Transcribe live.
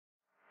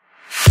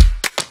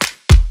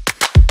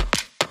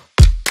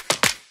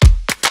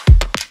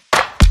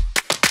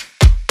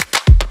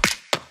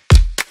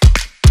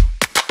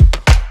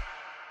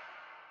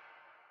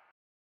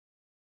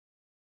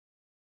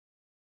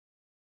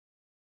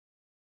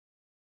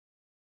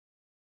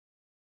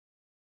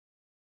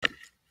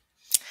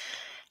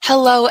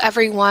Hello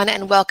everyone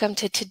and welcome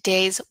to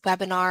today's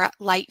webinar,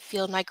 Light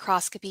Field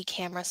Microscopy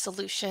Camera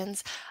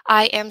Solutions.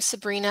 I am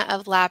Sabrina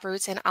of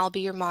LabRoots and I'll be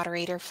your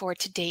moderator for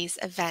today's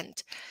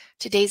event.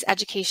 Today's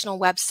educational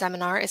web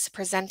seminar is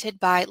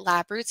presented by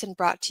LabRoots and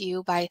brought to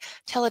you by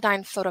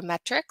Teledyne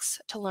Photometrics.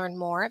 To learn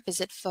more,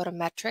 visit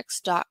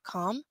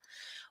photometrics.com.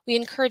 We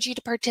encourage you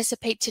to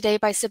participate today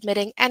by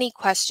submitting any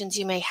questions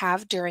you may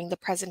have during the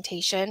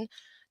presentation.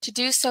 To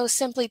do so,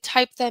 simply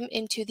type them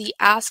into the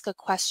Ask a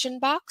Question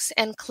box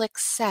and click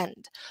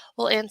Send.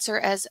 We'll answer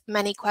as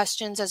many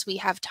questions as we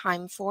have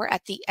time for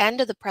at the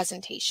end of the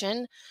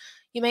presentation.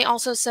 You may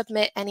also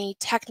submit any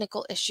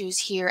technical issues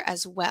here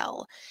as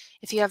well,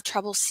 if you have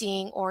trouble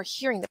seeing or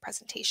hearing the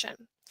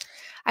presentation.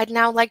 I'd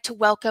now like to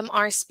welcome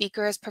our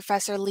speakers,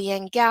 Professor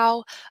Liang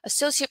Gao,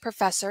 Associate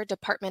Professor,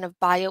 Department of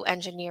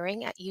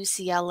Bioengineering at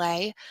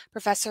UCLA,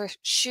 Professor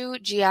Shu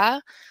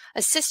Jia,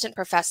 Assistant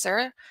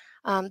Professor,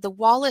 the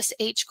Wallace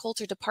H.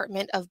 Coulter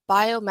Department of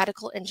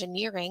Biomedical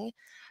Engineering,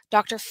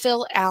 Dr.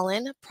 Phil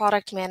Allen,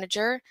 Product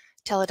Manager,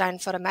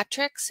 Teledyne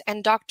Photometrics,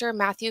 and Dr.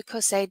 Matthew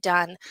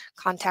Kose-Dunn,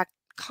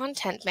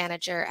 Content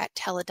Manager at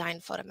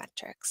Teledyne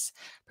Photometrics.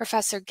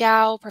 Professor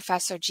Gao,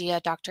 Professor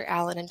Jia, Dr.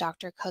 Allen, and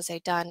Dr.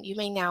 Kose-Dunn, you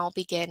may now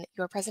begin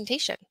your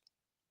presentation.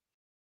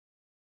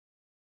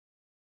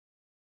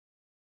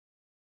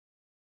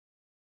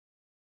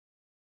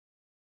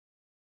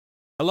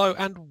 Hello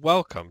and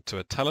welcome to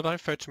a Teledyne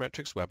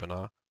Photometrics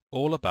webinar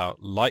all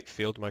about light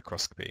field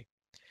microscopy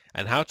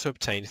and how to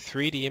obtain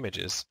 3D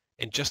images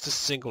in just a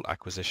single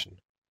acquisition.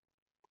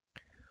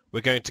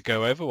 We're going to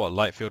go over what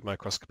light field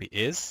microscopy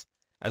is,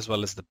 as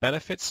well as the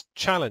benefits,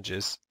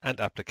 challenges, and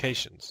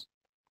applications.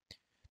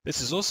 This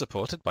is all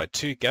supported by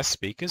two guest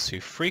speakers who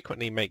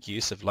frequently make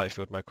use of light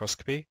field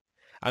microscopy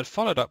and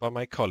followed up by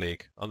my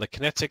colleague on the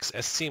Kinetix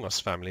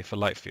sCMOS family for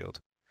light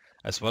field,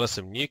 as well as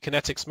some new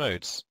Kinetix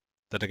modes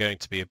that are going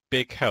to be a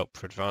big help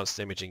for advanced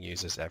imaging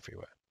users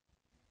everywhere.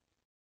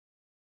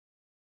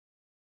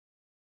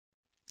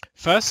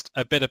 First,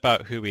 a bit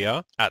about who we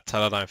are at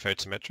Teledyne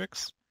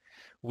Photometrics.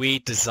 We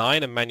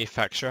design and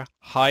manufacture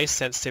high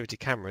sensitivity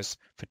cameras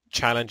for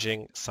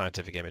challenging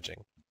scientific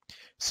imaging.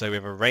 So we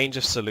have a range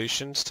of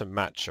solutions to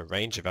match a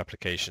range of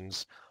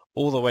applications,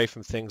 all the way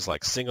from things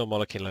like single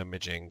molecular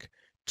imaging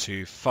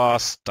to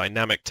fast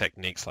dynamic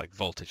techniques like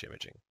voltage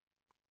imaging.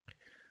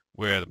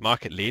 We're the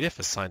market leader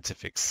for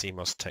scientific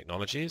CMOS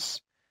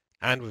technologies,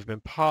 and we've been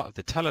part of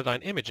the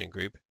Teledyne Imaging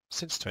Group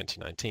since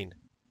 2019.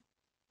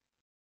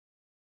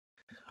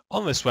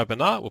 On this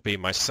webinar will be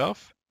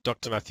myself,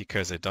 Dr. Matthew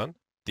Kose-Dunn,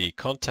 the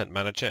Content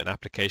Manager and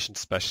Application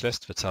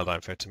Specialist for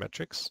Teledyne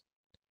Photometrics.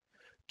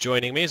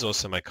 Joining me is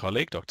also my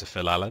colleague, Dr.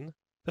 Phil Allen,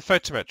 the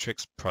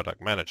Photometrics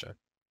Product Manager.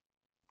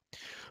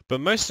 But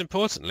most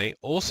importantly,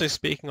 also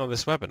speaking on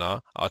this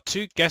webinar are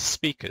two guest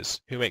speakers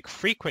who make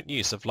frequent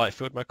use of light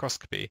field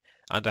microscopy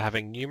and are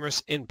having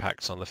numerous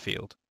impacts on the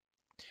field.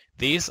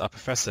 These are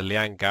Professor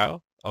Liang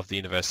Gao of the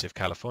University of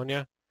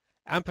California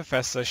and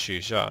Professor Shu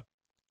Jia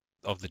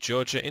of the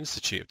Georgia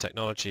Institute of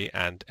Technology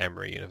and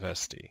Emory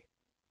University.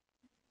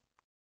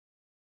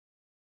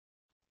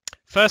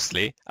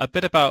 Firstly, a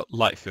bit about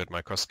light field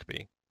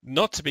microscopy,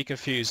 not to be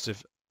confused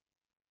with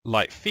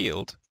light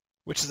field,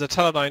 which is a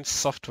Teledyne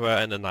software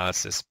and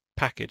analysis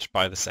package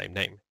by the same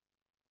name.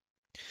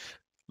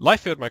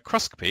 Light field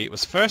microscopy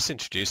was first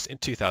introduced in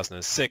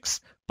 2006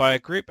 by a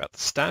group at the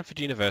Stanford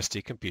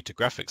University Computer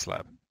Graphics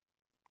Lab.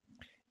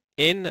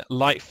 In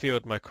light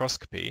field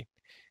microscopy,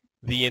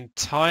 the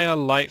entire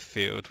light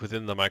field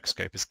within the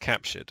microscope is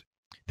captured.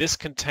 This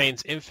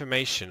contains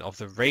information of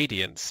the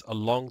radiance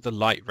along the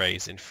light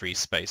rays in free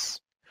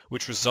space,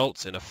 which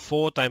results in a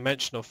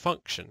four-dimensional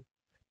function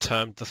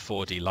termed the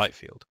 4D light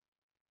field.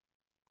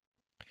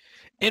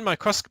 In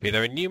microscopy,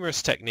 there are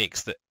numerous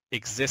techniques that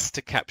exist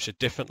to capture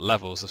different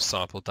levels of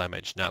sample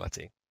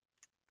dimensionality.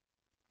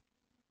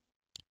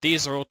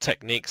 These are all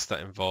techniques that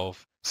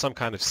involve some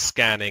kind of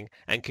scanning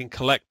and can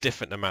collect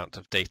different amounts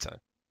of data.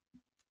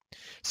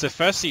 So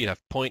firstly, you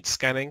have point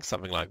scanning,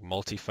 something like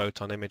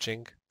multiphoton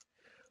imaging,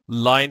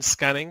 line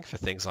scanning for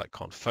things like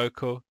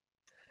confocal,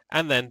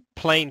 and then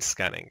plane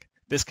scanning.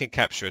 This can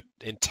capture an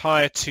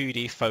entire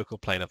 2D focal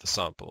plane of the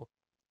sample.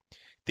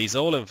 These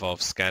all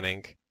involve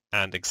scanning,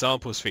 and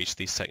examples for each of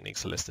these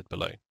techniques are listed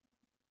below.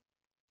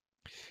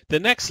 The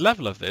next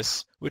level of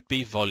this would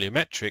be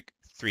volumetric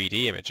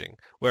 3D imaging,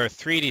 where a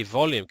 3D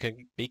volume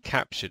can be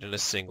captured in a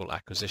single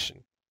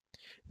acquisition.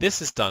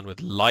 This is done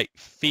with light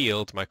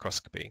field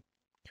microscopy,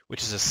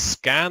 which is a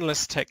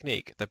scanless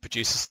technique that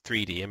produces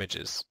 3D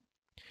images.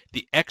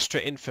 The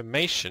extra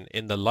information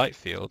in the light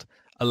field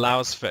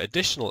allows for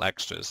additional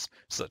extras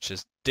such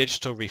as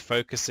digital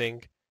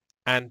refocusing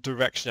and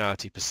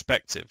directionality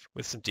perspective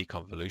with some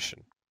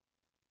deconvolution.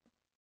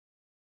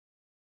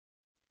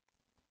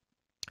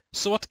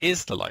 So what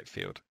is the light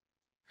field?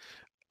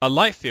 A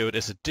light field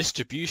is a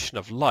distribution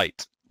of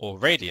light or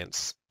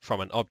radiance from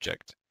an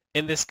object,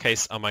 in this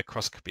case a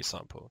microscopy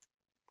sample.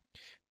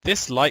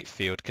 This light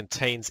field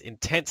contains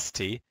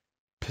intensity,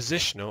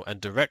 positional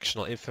and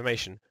directional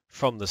information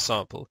from the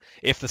sample,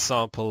 if the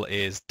sample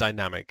is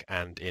dynamic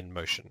and in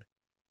motion.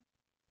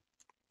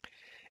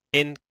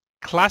 In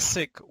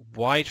classic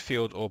wide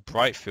field or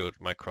bright field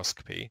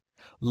microscopy,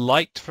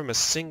 light from a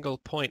single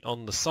point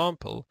on the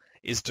sample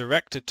is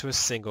directed to a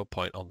single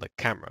point on the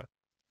camera.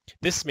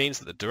 This means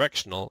that the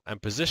directional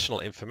and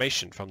positional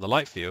information from the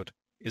light field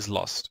is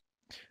lost.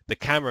 The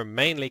camera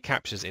mainly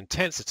captures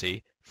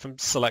intensity from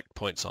select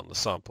points on the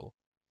sample.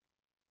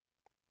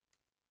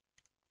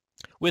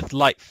 With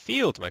light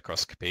field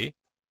microscopy,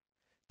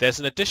 there's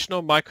an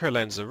additional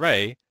microlens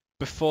array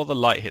before the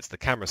light hits the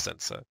camera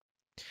sensor.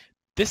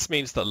 This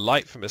means that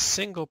light from a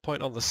single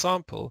point on the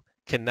sample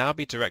can now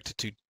be directed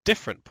to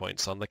different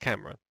points on the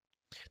camera.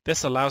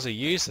 This allows a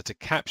user to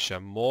capture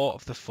more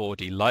of the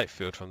 4D light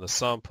field from the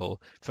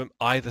sample from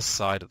either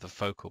side of the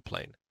focal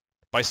plane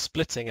by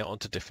splitting it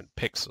onto different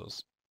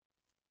pixels.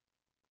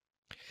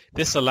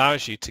 This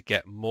allows you to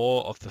get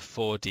more of the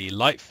 4D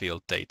light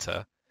field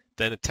data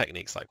than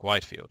techniques like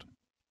wide field.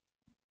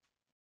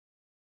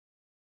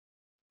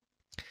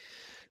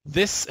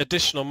 This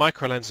additional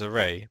microlens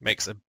array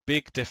makes a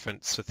big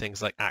difference for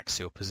things like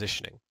axial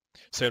positioning.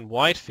 So in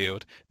wide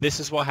field,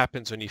 this is what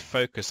happens when you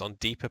focus on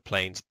deeper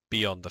planes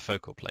beyond the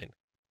focal plane.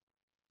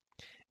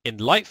 In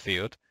light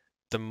field,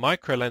 the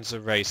microlens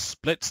array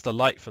splits the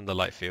light from the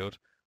light field,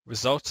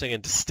 resulting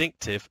in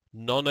distinctive,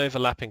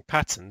 non-overlapping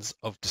patterns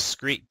of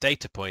discrete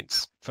data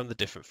points from the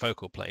different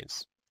focal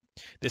planes.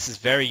 This is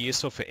very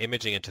useful for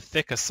imaging into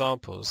thicker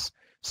samples,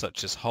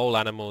 such as whole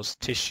animals,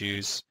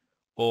 tissues,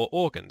 or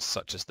organs,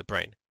 such as the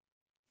brain.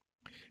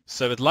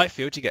 So with light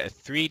field, you get a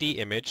 3D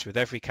image with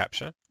every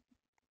capture.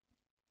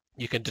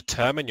 You can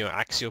determine your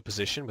axial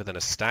position within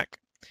a stack,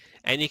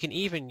 and you can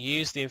even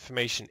use the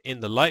information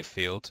in the light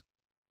field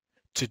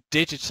to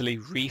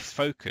digitally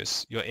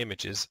refocus your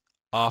images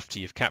after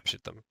you've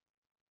captured them.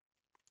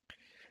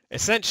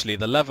 Essentially,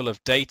 the level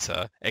of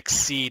data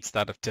exceeds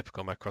that of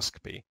typical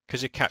microscopy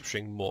because you're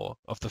capturing more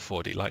of the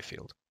 4D light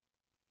field.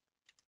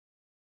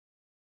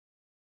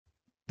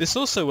 This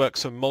also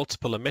works for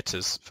multiple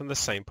emitters from the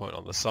same point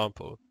on the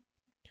sample.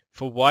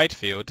 For wide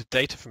field,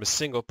 data from a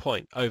single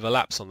point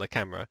overlaps on the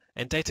camera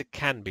and data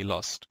can be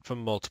lost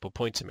from multiple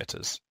point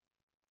emitters.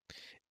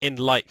 In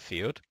light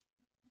field,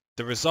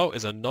 the result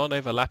is a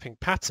non-overlapping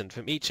pattern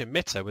from each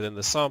emitter within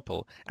the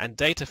sample, and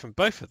data from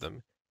both of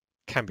them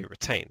can be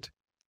retained.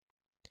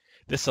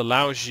 This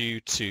allows you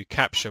to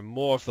capture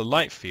more of the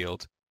light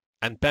field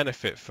and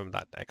benefit from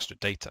that extra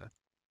data.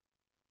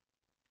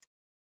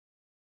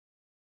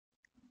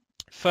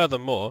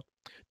 Furthermore,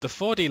 the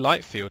 4D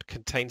light field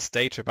contains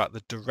data about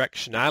the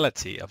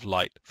directionality of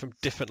light from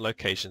different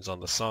locations on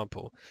the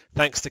sample,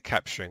 thanks to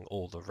capturing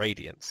all the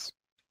radiance.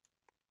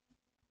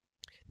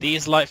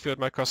 These light field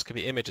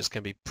microscopy images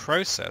can be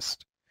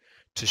processed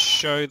to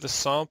show the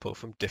sample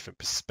from different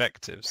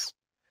perspectives,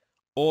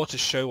 or to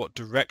show what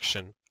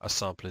direction a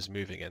sample is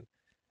moving in,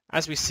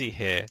 as we see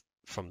here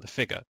from the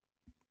figure.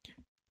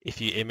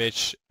 If you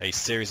image a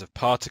series of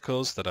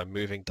particles that are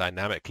moving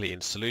dynamically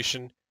in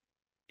solution,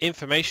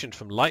 information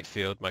from light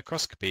field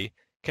microscopy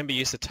can be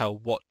used to tell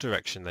what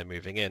direction they're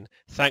moving in,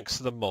 thanks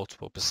to the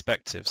multiple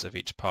perspectives of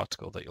each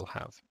particle that you'll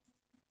have.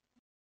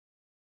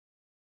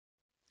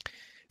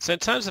 So in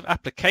terms of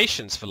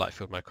applications for light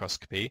field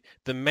microscopy,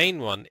 the main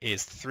one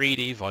is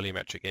 3D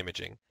volumetric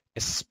imaging,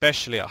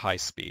 especially at high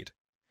speed.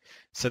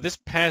 So this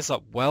pairs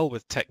up well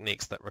with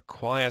techniques that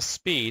require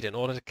speed in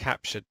order to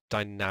capture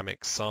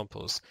dynamic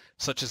samples,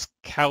 such as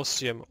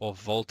calcium or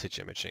voltage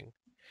imaging.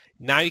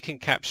 Now you can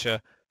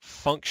capture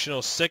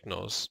functional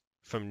signals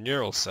from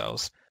neural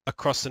cells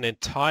across an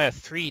entire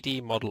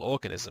 3D model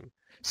organism,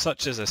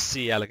 such as a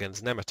C.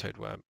 elegans nematode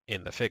worm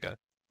in the figure.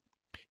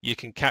 You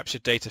can capture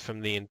data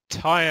from the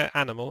entire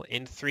animal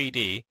in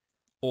 3D,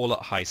 all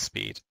at high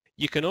speed.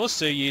 You can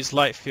also use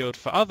light field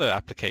for other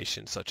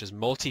applications, such as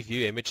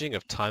multi-view imaging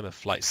of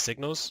time-of-flight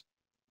signals.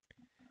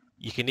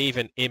 You can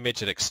even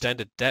image at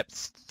extended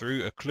depths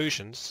through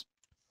occlusions,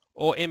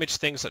 or image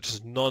things such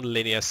as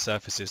non-linear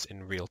surfaces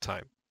in real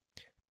time.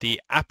 The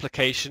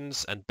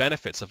applications and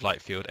benefits of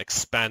light field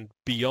expand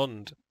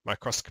beyond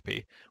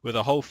microscopy with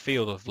a whole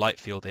field of light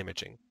field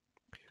imaging.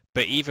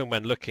 But even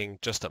when looking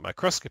just at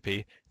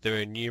microscopy, there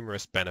are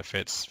numerous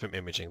benefits from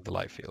imaging the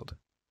light field.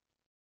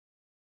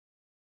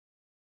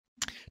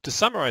 To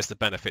summarize the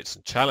benefits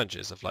and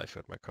challenges of light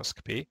field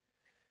microscopy,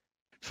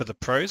 for the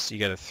pros, you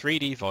get a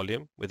 3D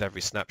volume with every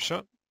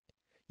snapshot.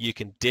 You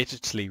can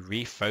digitally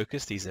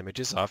refocus these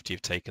images after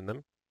you've taken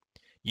them.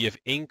 You have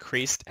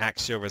increased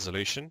axial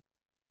resolution.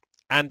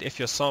 And if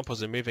your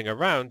samples are moving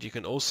around, you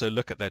can also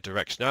look at their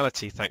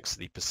directionality thanks to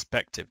the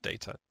perspective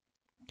data.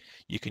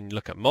 You can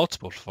look at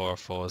multiple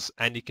fluorophores,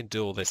 and you can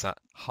do all this at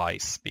high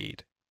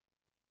speed.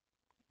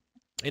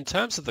 In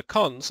terms of the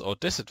cons or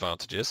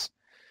disadvantages,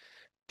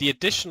 the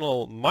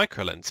additional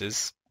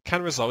microlenses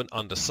can result in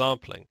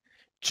undersampling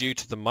due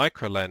to the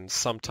microlens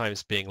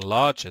sometimes being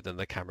larger than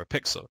the camera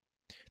pixel.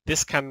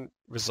 This can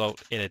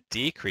result in a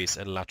decrease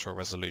in lateral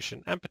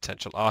resolution and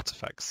potential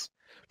artifacts.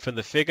 From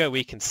the figure,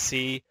 we can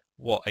see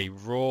what a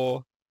raw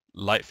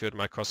light field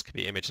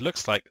microscopy image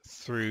looks like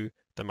through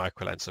the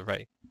microlens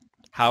array.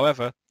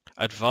 However,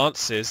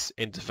 advances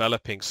in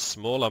developing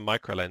smaller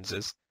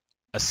microlenses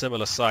a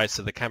similar size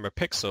to the camera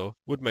pixel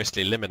would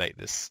mostly eliminate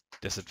this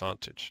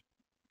disadvantage.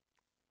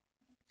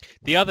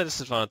 The other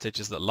disadvantage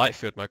is that light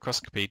field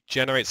microscopy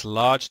generates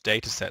large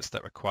data sets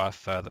that require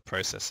further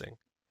processing.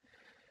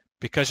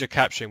 Because you're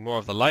capturing more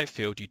of the light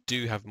field, you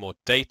do have more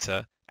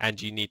data, and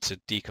you need to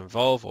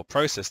deconvolve or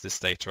process this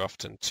data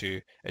often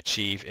to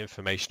achieve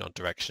information on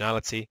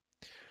directionality.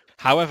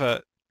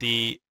 However,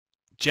 the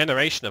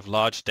generation of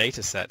large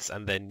data sets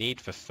and their need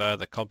for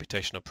further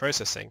computational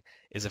processing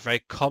is a very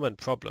common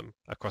problem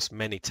across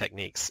many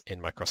techniques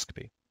in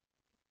microscopy.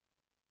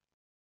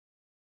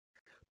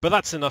 But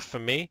that's enough for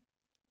me.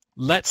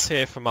 Let's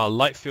hear from our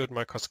light field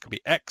microscopy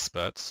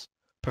experts,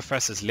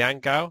 Professors Liang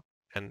Gao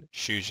and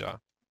Shu Jia.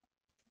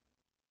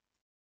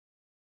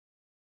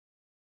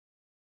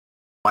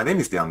 My name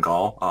is Liang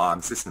Gao. I'm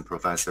assistant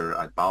professor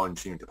at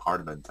Bioengineering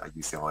department at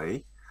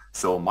UCLA.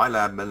 So my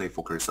lab mainly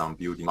focuses on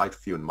building light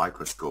field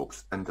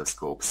microscopes,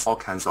 endoscopes, all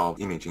kinds of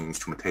imaging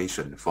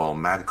instrumentation for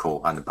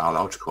medical and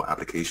biological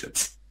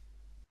applications.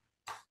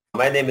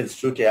 My name is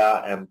Shu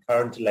Jia. I'm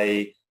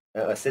currently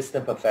an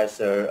assistant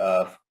professor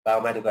of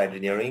biomedical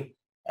engineering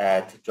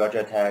at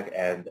Georgia Tech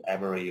and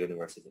Emory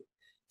University.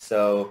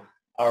 So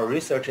our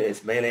research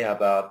is mainly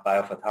about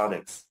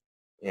biophotonics,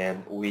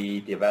 and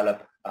we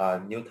develop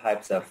new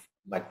types of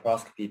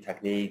microscopy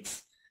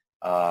techniques,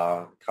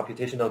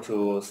 computational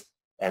tools,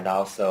 and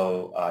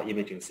also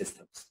imaging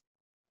systems.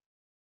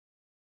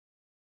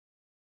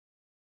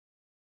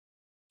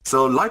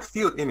 So light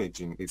field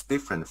imaging is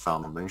different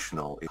from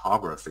conventional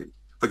photography.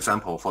 For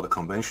example, for the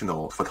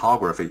conventional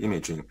photography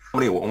imaging,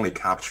 we will only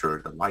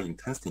capture the light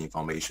intensity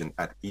information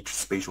at each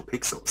spatial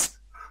pixels.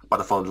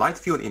 But for light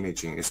field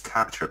imaging, it's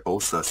capture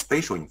both the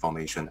spatial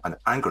information and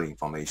angular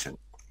information.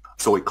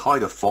 So we call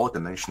it a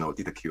four-dimensional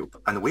data cube.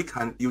 And we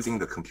can, using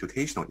the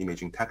computational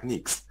imaging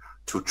techniques,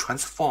 to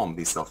transform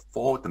this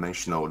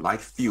four-dimensional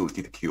light field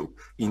data cube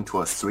into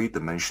a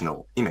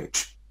three-dimensional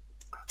image.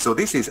 So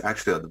this is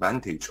actually the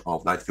advantage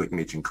of light field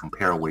imaging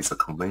compared with a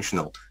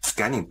conventional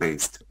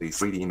scanning-based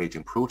 3D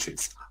imaging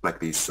approaches like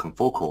this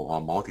confocal or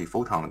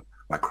multi-photon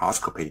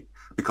microscopy,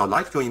 because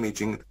light field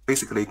imaging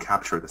basically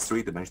captures the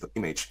three-dimensional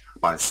image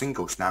by a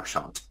single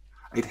snapshot.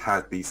 It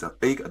has this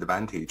big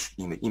advantage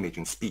in the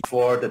imaging speed.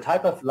 For the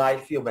type of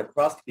light field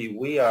microscopy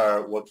we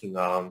are working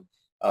on,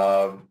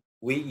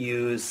 we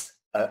use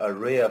an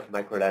array of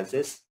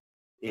microlenses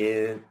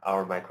in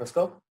our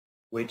microscope,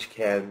 which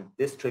can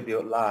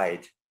distribute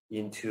light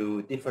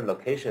into different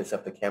locations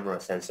of the camera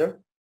sensor,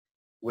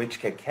 which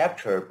can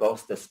capture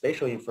both the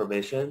spatial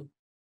information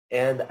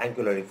and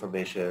angular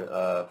information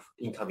of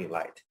incoming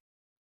light.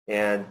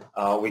 And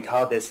we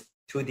call this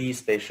 2D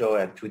spatial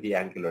and 2D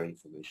angular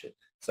information.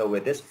 So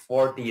with this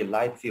 4D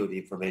light field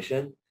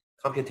information,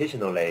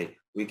 computationally,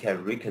 we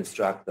can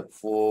reconstruct the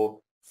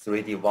full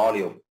 3D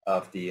volume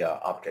of the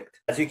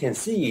object. As you can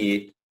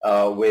see,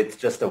 with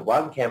just a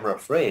one camera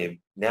frame,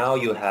 now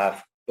you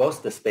have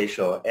both the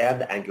spatial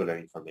and angular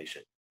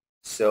information.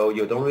 So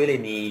you don't really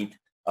need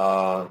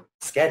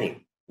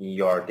scanning in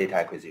your data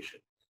acquisition.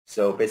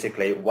 So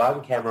basically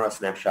one camera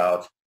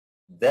snapshot,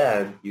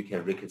 then you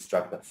can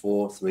reconstruct the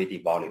full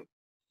 3D volume.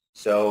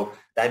 So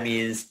that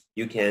means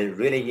you can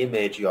really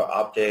image your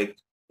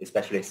object,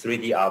 especially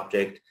 3D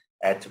object,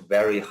 at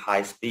very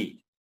high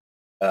speed,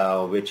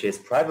 which is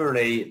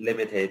primarily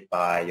limited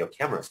by your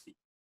camera speed.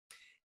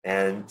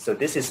 And so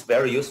this is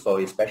very useful,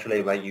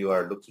 especially when you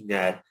are looking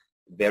at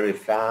very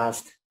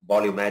fast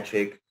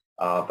volumetric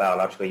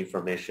biological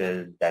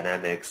information,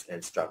 dynamics,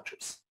 and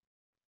structures.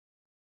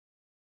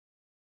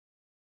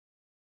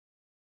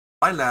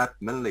 My lab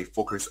mainly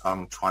focuses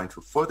on trying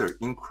to further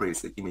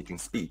increase the imaging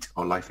speed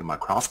of light field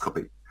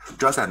microscopy.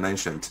 Just as I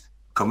mentioned,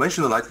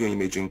 conventional light field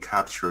imaging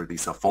captures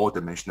this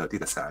four-dimensional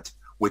data set,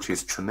 which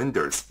is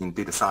tremendous in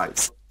data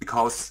size.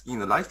 Because in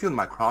the light field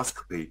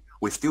microscopy,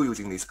 we're still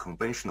using these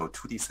conventional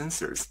 2D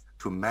sensors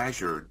to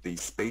measure the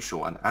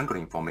spatial and angular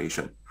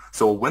information.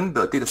 So when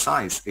the data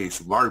size is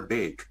very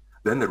big,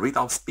 then the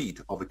readout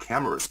speed of the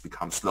cameras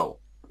becomes slow,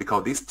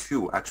 because these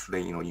two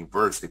actually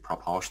inversely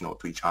proportional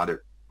to each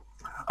other.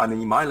 And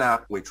in my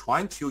lab, we're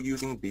trying to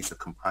using this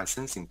compressed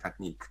sensing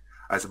technique,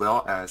 as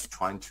well as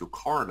trying to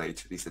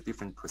correlate these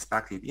different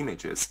perspective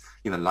images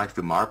in the light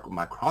field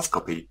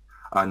microscopy.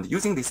 And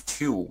using these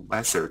two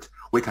methods,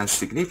 we can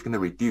significantly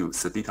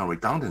reduce the data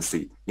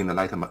redundancy in the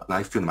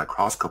light field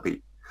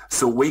microscopy.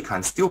 So we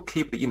can still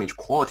keep the image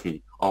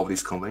quality of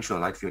this conventional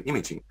light field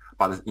imaging,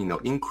 but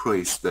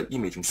increase the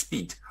imaging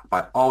speed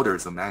by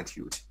orders of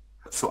magnitude.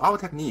 So our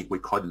technique, we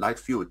call it light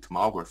field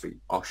tomography,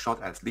 or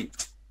short as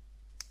LIFT.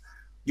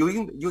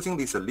 Using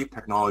this LIFT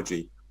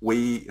technology,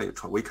 we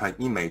can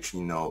image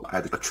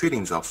at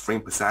trillions of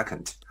frames per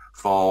second.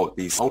 For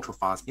this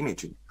ultra-fast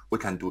imaging, we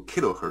can do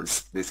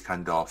kilohertz, this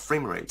kind of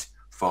frame rate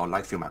for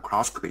light field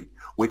microscopy,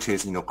 which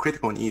is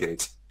critically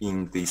needed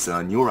in these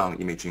neuron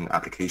imaging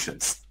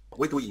applications.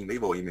 We do in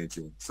vivo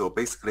imaging. So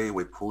basically,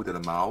 we put the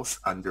mouse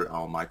under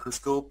our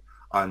microscope,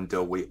 and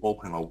we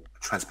open a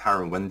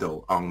transparent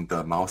window on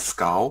the mouse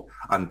skull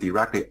and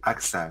directly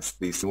access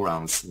these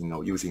neurons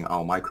using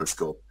our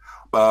microscope.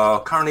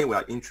 But currently, we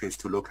are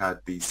interested to look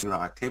at the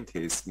neural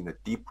activities in the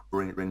deep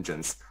brain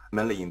regions,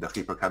 mainly in the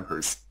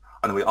hippocampus.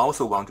 And we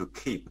also want to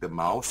keep the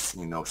mouse,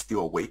 still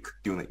awake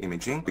during the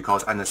imaging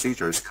because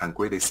anesthesias can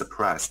greatly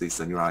suppress these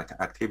neural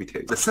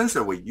activities. The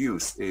sensor we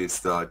use is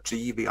the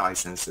GEVI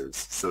sensors.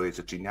 So it's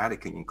a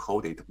genetically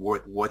encoded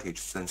voltage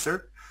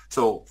sensor.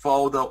 So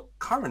for the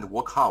current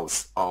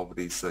workhouse of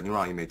this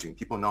neural imaging,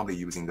 people normally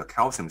using the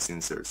calcium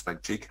sensors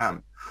like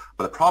GCAM.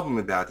 But the problem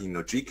is that,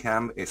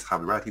 GCAM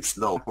have relatively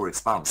slow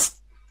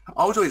response.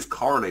 Also, it's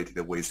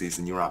correlated with these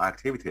neural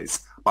activities,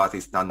 but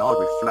it does not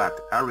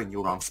reflect every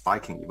neuron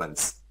spiking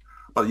events.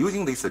 But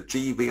using these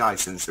GEVI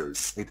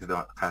sensors, it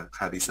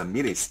has these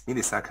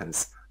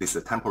milliseconds, this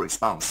temporal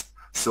response.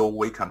 So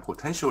we can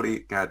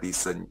potentially get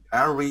this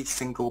every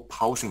single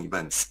pulsing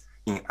events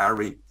in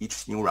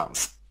each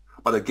neurons.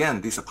 But again,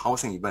 this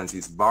pulsing events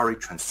is very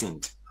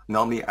transient,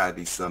 normally at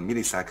these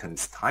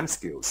milliseconds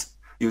timescales.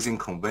 Using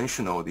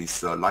conventional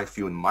light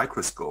field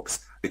microscopes,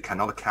 they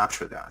cannot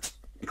capture that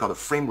because the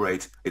frame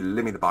rate is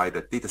limited by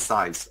the data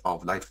size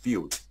of light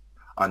field.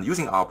 And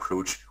using our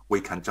approach,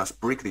 we can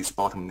just break this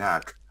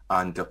bottleneck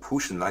and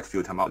push the light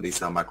field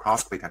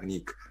microscopy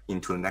technique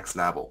into the next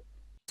level.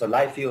 So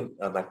light field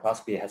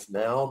microscopy has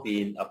now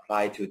been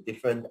applied to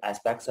different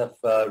aspects of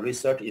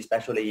research,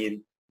 especially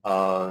in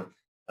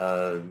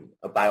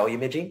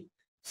bioimaging.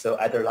 So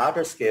at a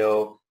larger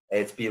scale,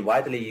 it's been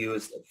widely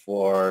used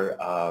for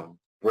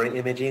brain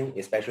imaging,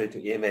 especially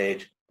to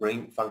image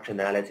brain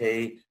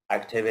functionality,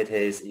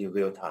 activities in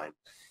real time.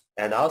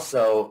 And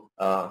also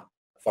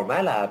for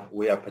my lab,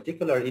 we are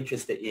particularly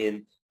interested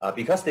in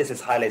because this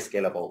is highly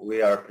scalable,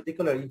 we are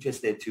particularly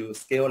interested to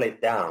scale it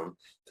down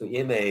to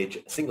image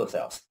single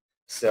cells.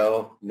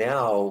 So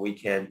now we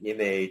can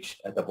image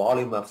the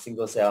volume of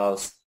single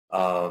cells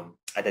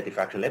at the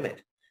diffraction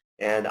limit.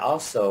 And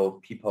also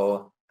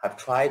people have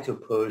tried to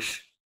push,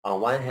 on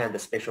one hand, the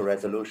spatial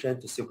resolution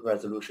to super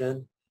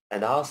resolution.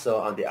 And also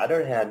on the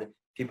other hand,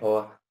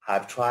 people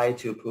have tried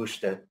to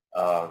push the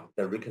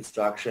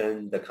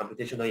reconstruction, the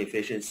computational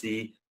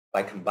efficiency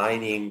by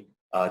combining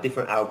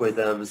different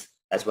algorithms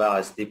as well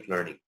as deep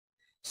learning.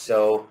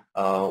 So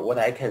what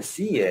I can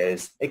see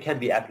is it can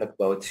be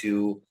applicable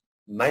to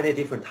many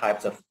different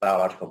types of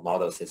biological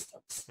model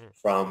systems,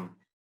 from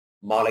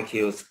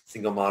molecules,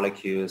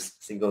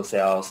 single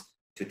cells,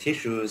 to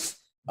tissues,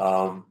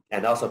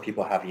 and also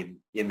people have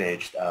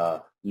imaged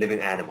living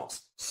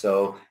animals.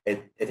 So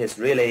it is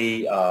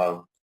really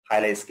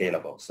highly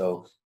scalable.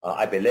 So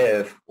I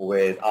believe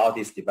with all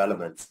these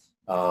developments,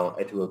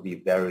 it will be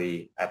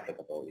very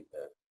applicable in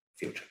the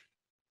future.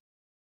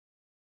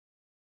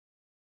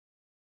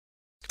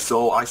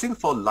 So I think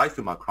for light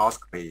field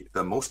microscopy,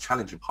 the most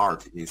challenging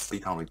part is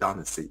data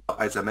redundancy.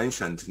 As I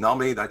mentioned,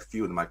 normally light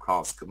field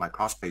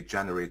microscopy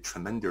generates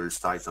tremendous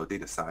size of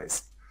data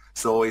size.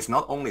 So it's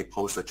not only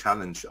pose a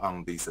challenge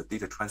on this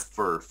data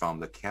transfer from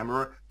the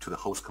camera to the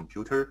host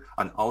computer,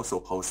 and also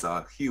pose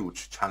a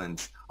huge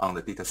challenge on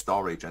the data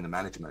storage and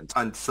management.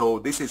 And so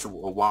this is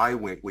why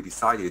we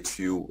decided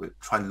to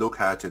try and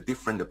look at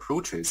different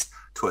approaches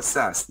to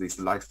assess this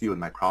light field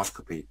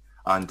microscopy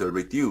and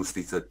reduce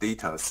these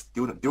data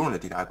during the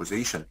data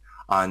acquisition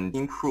and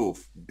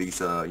improve these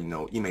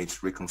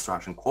image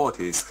reconstruction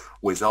qualities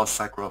without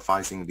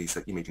sacrificing this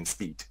imaging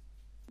speed.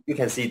 You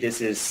can see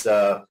this is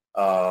a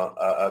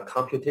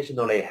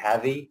computationally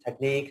heavy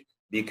technique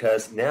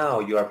because now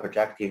you are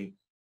projecting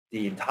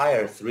the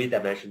entire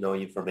three-dimensional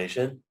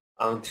information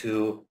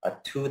onto a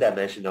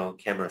two-dimensional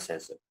camera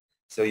sensor.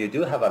 So you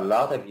do have a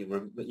lot of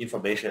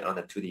information on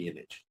a 2D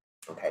image.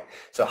 Okay,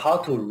 so how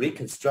to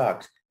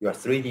reconstruct your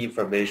 3D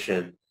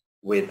information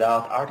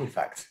without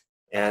artifacts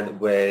and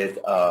with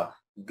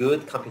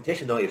good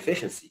computational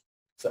efficiency.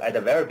 So at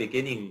the very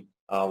beginning,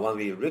 when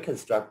we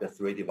reconstruct the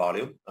 3D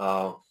volume,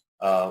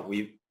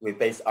 we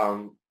base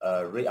on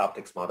a ray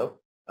optics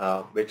model,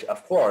 which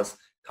of course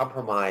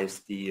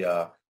compromise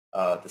the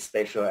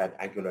spatial and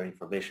angular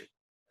information,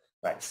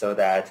 right? So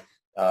that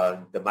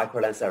the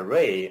microlens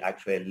array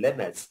actually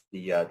limits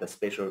the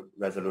spatial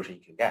resolution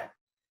you can get.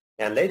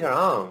 And later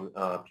on,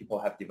 people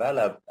have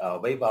developed a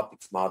wave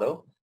optics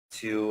model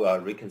to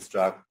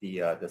reconstruct the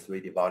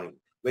 3D volume,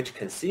 which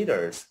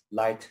considers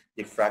light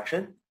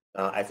diffraction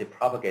as it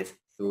propagates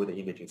through the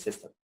imaging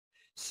system.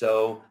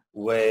 So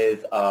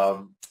with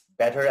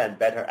better and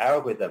better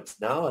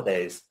algorithms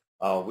nowadays,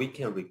 we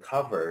can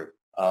recover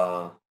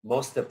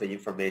most of the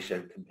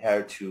information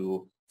compared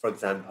to, for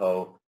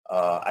example,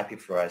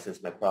 epic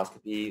fluorescence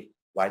microscopy,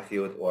 wide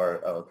field,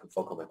 or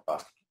confocal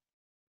microscopy.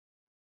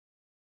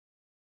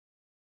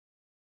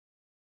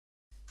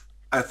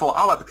 And for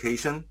our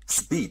application,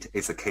 speed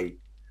is a key.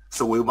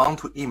 So we want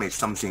to image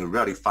something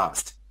really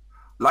fast.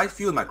 Light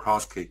field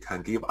microscopy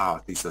can give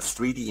us this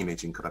 3D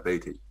imaging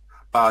capability,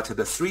 but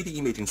the 3D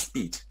imaging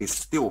speed is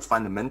still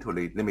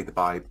fundamentally limited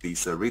by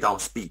this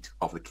readout speed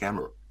of the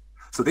camera.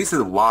 So this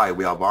is why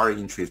we are very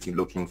interested in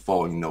looking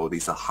for,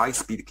 these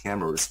high-speed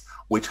cameras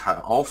which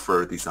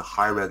offer this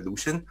high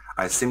resolution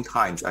at the same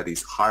time at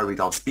this high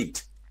readout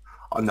speed.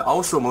 And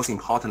also, most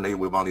importantly,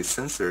 we want these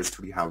sensors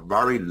to have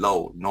very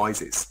low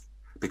noises,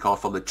 because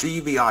for the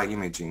GVI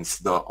imaging,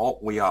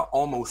 we are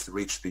almost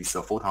reached this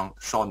photon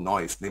short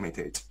noise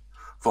limited.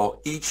 For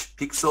each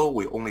pixel,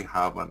 we only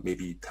have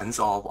maybe tens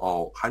of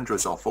or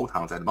hundreds of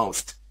photons at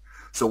most.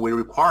 So we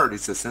require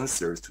these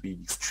sensors to be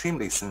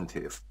extremely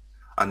sensitive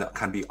and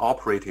can be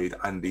operated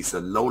in these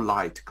low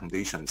light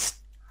conditions.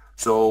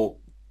 So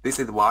this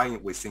is why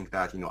we think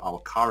that our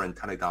current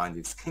Teledyne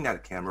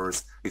Kinetix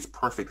cameras is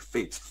perfect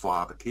fit for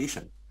our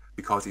application,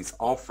 because it's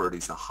offered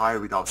a high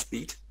readout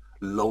speed,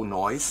 low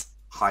noise,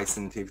 high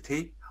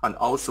sensitivity, and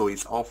also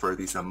it's offered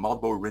these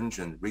multiple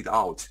region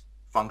readout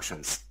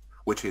functions,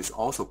 which is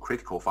also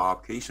critical for our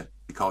application,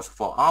 because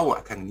for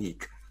our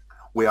technique,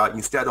 we are,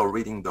 instead of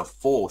reading the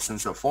full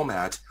sensor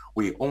format,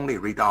 we only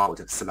read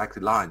out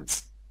selected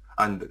lines.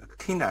 And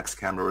Kinetix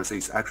cameras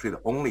is actually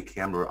the only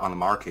camera on the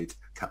market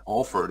can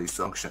offer this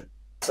function.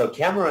 So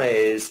camera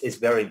is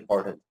very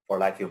important for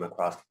light field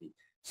microscopy.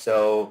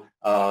 So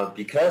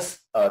because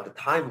the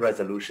time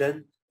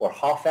resolution or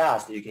how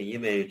fast you can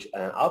image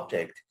an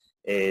object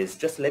is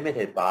just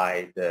limited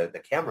by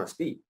the camera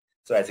speed.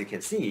 So as you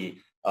can see,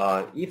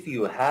 if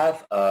you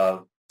have a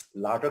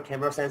larger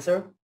camera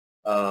sensor,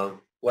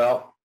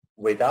 well,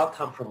 without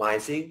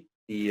compromising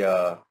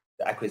the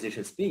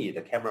acquisition speed,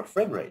 the camera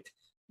frame rate,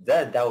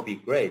 then that would be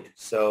great.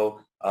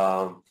 So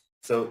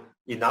so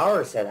in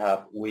our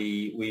setup,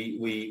 we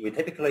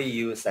typically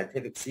use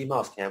scientific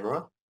CMOS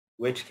camera,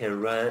 which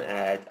can run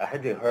at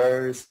 100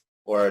 hertz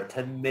or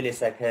 10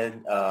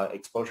 millisecond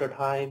exposure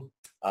time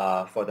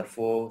for the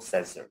full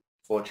sensor,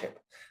 full chip.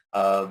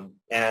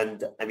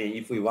 And I mean,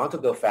 if we want to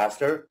go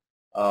faster,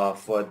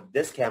 for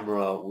this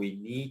camera, we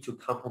need to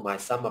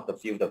compromise some of the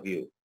field of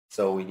view.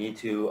 So we need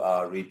to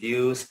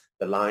reduce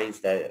the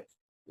lines that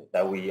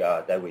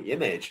we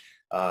image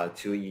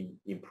to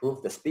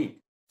improve the speed.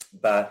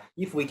 But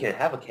if we can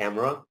have a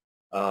camera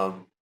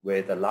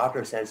with a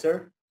larger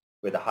sensor,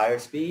 with a higher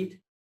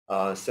speed,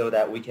 so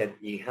that we can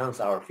enhance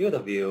our field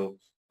of view,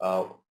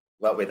 well,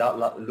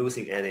 without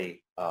losing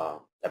any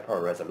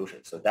temporal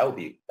resolution. So that would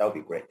be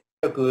great.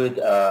 A good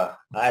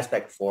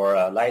aspect for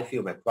light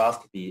field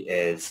microscopy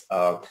is,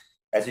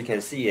 as you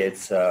can see,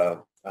 it's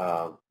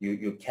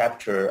you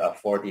capture a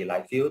 4D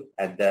light field,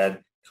 and then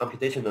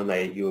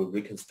computationally you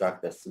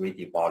reconstruct the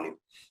 3D volume.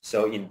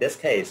 So in this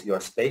case,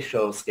 your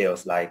spatial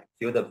scales like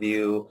field of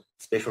view,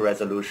 spatial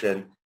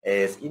resolution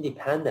is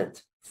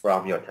independent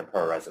from your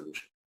temporal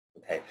resolution.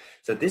 Okay,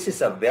 so this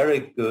is a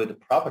very good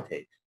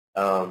property.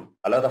 A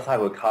lot of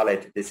time we call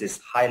it, this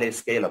is highly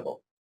scalable.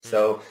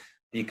 So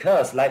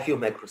because light field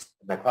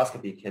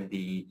microscopy can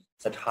be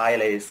such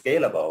highly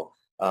scalable,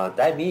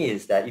 that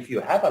means that if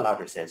you have a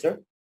larger sensor,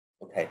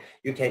 okay,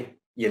 you can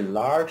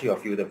enlarge your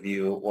field of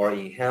view or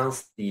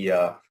enhance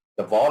the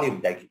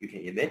volume that you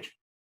can image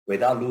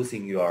without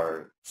losing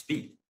your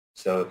speed.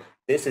 So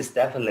this is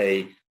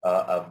definitely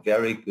a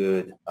very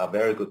good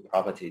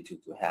property to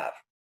have.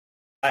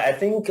 I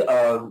think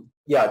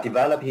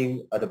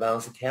developing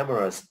advanced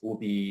cameras will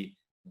be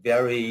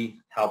very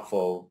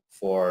helpful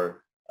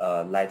for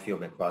light field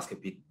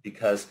microscopy,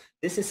 because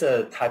this is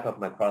a type of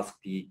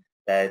microscopy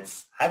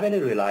that's heavily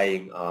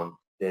relying on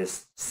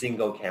this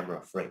single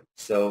camera frame.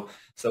 So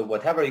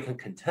whatever you can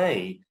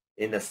contain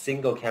in a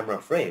single camera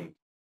frame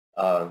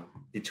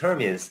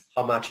determines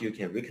how much you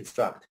can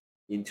reconstruct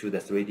into the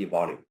 3D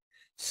volume.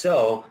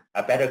 So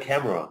a better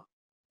camera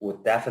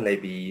would definitely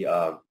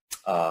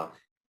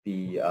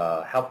be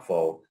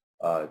helpful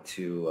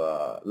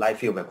to light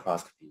field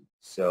microscopy.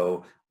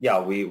 So yeah,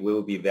 we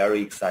will be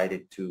very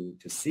excited to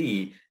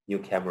see new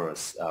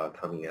cameras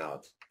coming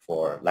out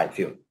for light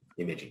field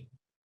imaging.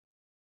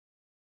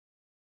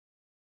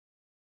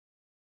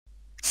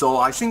 So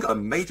I think a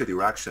major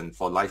direction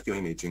for light field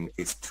imaging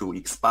is to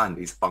expand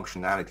its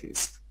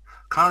functionalities.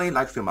 Currently,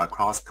 light field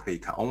microscopy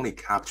can only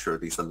capture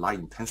this light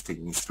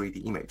intensity in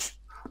 3D image,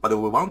 but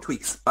we want to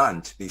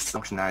expand this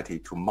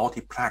functionality to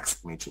multiplex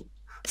imaging,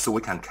 so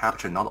we can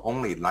capture not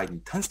only light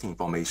intensity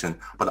information,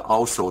 but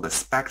also the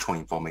spectral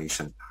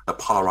information, the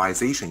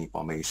polarization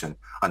information,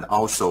 and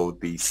also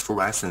the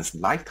fluorescence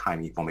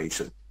lifetime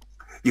information.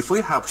 If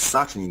we have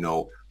such,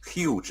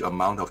 huge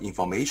amount of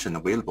information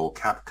available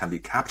can be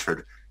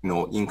captured,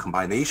 in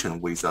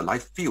combination with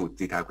light field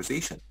data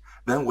acquisition,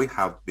 then we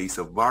have these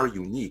very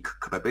unique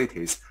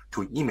capabilities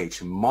to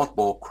image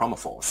multiple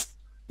chromophores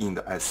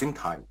at the same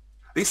time.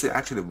 This is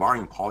actually very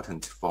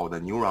important for the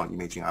neuron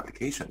imaging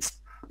applications,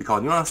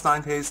 because neuron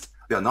scientists,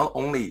 they are not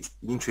only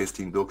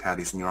interested in look at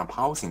this neuron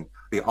pulsing,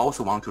 they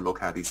also want to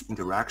look at these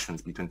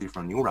interactions between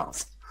different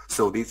neurons.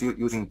 So they're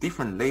using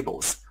different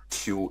labels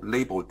to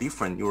label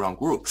different neuron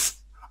groups.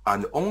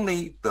 And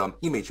only the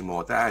imaging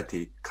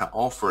modality can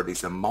offer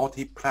this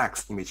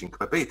multiplex imaging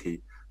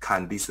capability.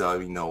 Can this,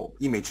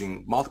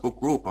 imaging multiple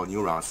group of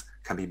neurons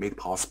can be made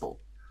possible.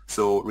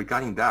 So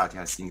regarding that,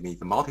 I think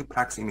the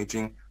multiplex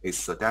imaging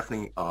is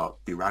definitely a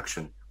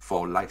direction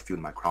for light field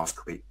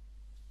microscopy.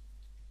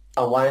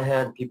 On one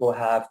hand, people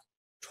have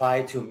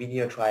tried to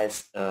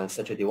miniaturize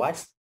such a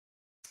device,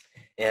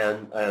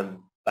 and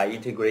by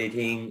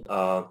integrating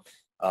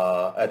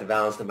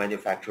advanced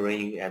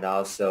manufacturing and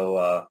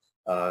also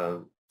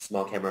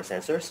small camera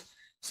sensors.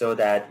 so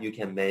that you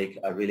can make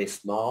a really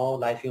small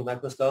light field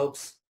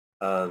microscopes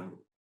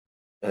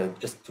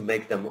just to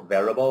make them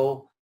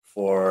variable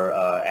for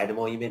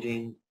animal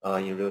imaging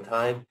in real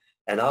time.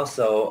 And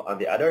also, on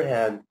the other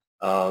hand,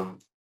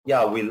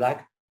 yeah, we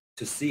like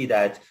to see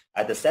that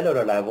at the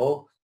cellular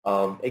level,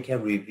 it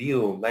can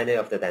review many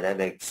of the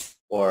dynamics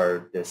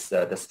or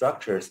the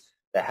structures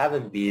that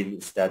haven't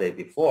been studied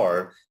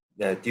before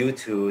due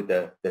to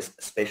the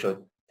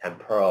spatial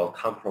temporal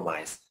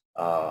compromise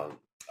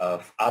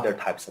of other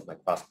types of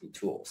microscopy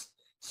tools.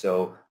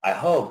 So I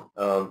hope,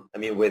 I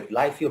mean, with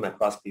light field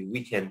microscopy,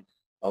 we can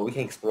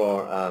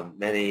explore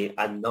many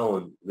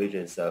unknown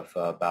regions of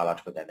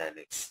biological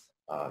dynamics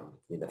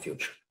in the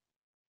future.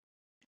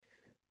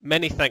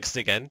 Many thanks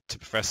again to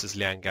Professors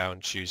Liang Gao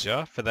and Shu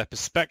Jia for their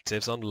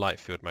perspectives on light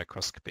field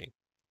microscopy.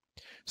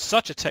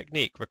 Such a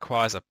technique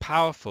requires a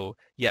powerful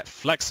yet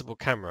flexible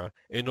camera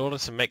in order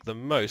to make the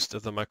most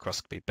of the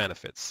microscopy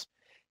benefits.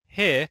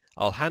 Here,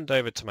 I'll hand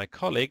over to my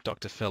colleague,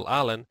 Dr. Phil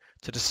Allen,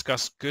 to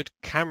discuss good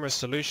camera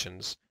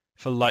solutions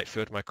for light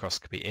field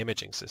microscopy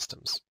imaging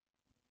systems.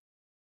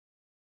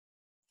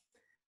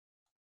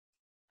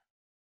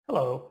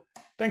 Hello.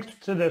 Thanks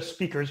to the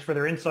speakers for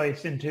their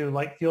insights into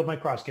light field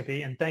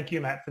microscopy, and thank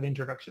you, Matt, for the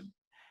introduction.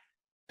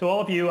 To all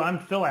of you, I'm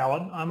Phil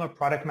Allen. I'm a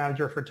product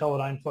manager for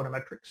Teledyne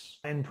Photometrics.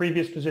 In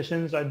previous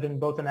positions, I've been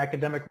both an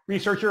academic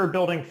researcher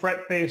building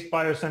fret-based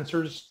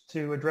biosensors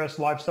to address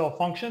live cell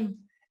function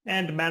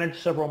and manage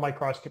several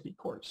microscopy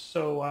cores.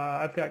 So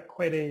I've got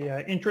quite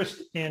an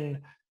interest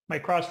in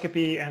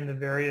microscopy and the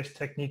various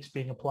techniques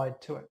being applied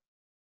to it.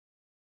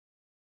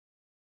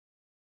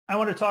 I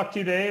want to talk to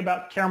you today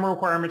about camera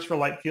requirements for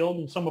light field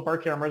and some of our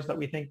cameras that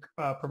we think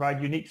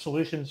provide unique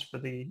solutions for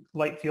the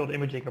light field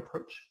imaging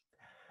approach.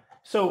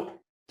 So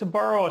to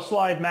borrow a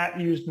slide Matt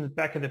used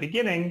back in the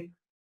beginning,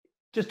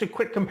 just a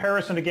quick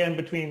comparison again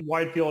between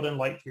wide field and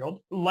light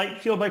field.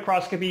 Light field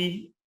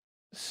microscopy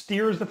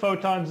steers the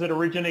photons that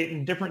originate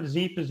in different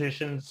Z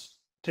positions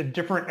to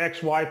different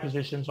XY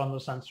positions on the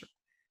sensor.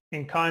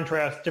 In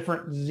contrast,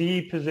 different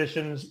Z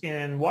positions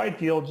in wide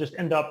field just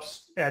end up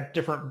at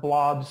different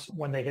blobs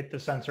when they hit the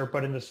sensor,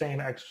 but in the same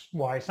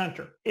XY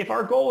center. If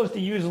our goal is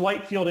to use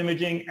light field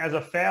imaging as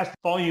a fast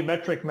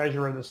volumetric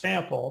measure of the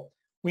sample,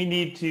 we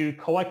need to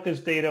collect this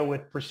data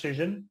with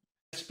precision,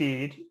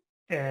 speed,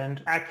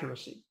 and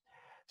accuracy.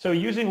 So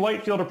using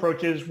light field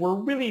approaches, we're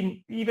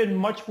really even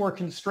much more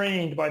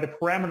constrained by the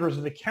parameters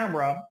of the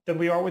camera than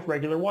we are with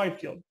regular wide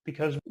field,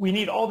 because we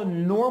need all the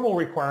normal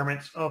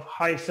requirements of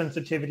high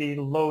sensitivity,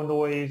 low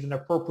noise, and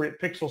appropriate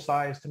pixel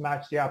size to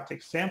match the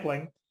optics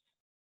sampling.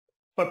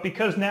 But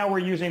because now we're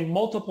using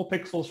multiple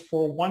pixels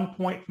for one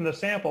point from the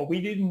sample,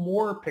 we need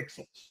more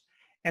pixels.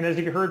 And as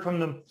you heard from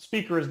the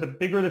speakers, the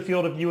bigger the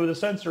field of view of the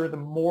sensor, the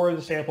more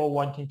the sample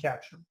one can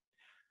capture.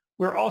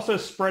 We're also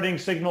spreading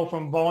signal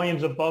from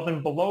volumes above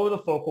and below the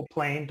focal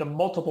plane to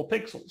multiple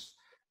pixels,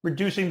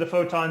 reducing the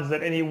photons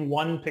that any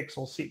one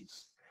pixel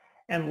sees.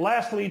 And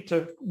lastly,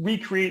 to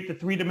recreate the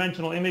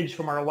three-dimensional image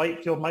from our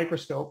light field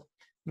microscope,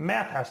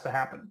 math has to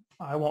happen.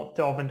 I won't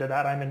delve into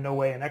that. I'm in no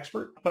way an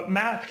expert. But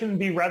math can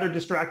be rather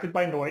distracted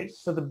by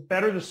noise. So the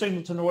better the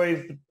signal to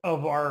noise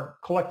of our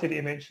collected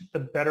image, the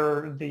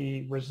better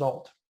the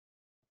result.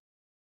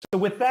 So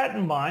with that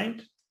in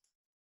mind,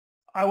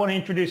 I want to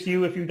introduce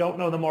you, if you don't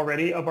know them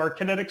already, of our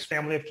Kinetix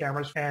family of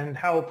cameras and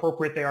how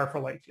appropriate they are for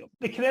light field.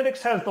 The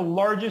Kinetix has the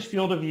largest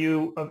field of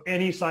view of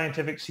any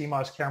scientific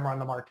CMOS camera on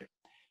the market,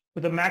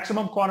 with a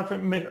maximum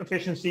quantum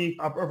efficiency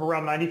of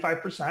around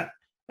 95%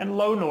 and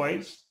low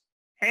noise.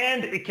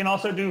 And it can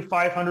also do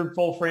 500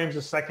 full frames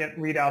a second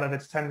readout of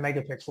its 10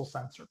 megapixel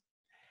sensor.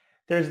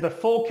 There's the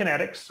full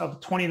Kinetix of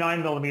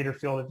 29 millimeter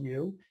field of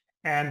view,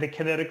 and the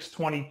Kinetix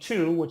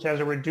 22, which has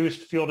a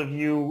reduced field of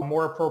view,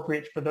 more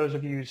appropriate for those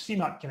of you who use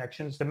CMOS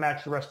connections to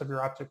match the rest of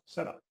your optical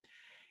setup.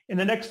 In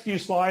the next few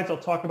slides, I'll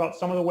talk about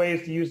some of the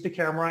ways to use the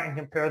camera and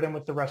compare them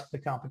with the rest of the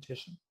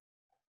competition.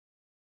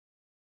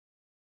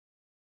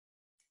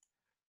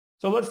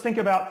 So let's think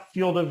about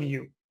field of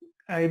view.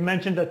 I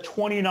mentioned a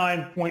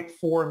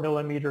 29.4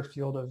 millimeter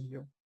field of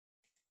view.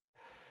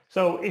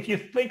 So if you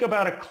think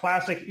about a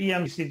classic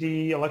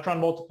EMCD, electron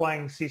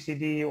multiplying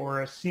CCD,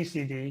 or a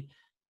CCD,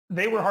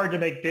 they were hard to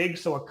make big,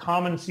 so a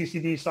common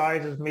CCD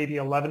size is maybe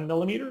 11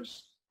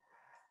 millimeters.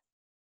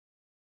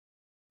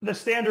 The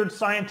standard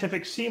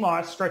scientific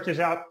CMOS stretches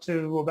out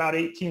to about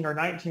 18 or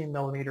 19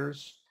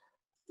 millimeters.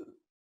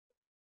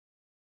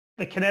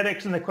 The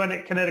Kinetix and the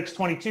Kinetix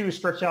 22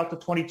 stretch out to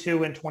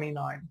 22 and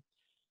 29.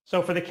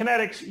 So for the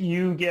Kinetix,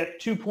 you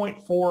get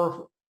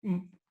 2.4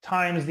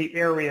 times the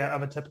area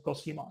of a typical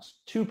CMOS,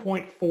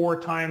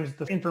 2.4 times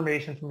the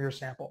information from your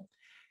sample,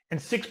 and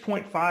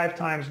 6.5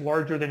 times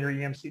larger than your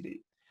EMCD.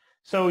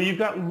 So you've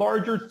got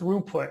larger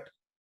throughput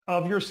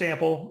of your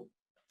sample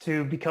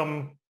to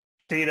become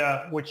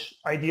data, which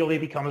ideally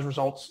becomes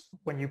results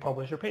when you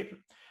publish your paper.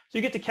 So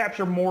you get to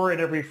capture more in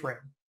every frame.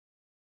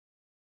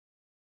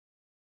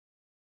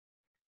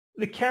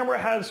 The camera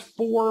has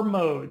 4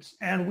 modes,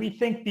 and we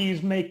think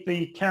these make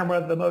the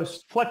camera the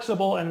most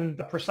flexible and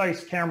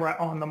precise camera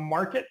on the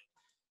market.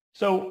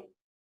 So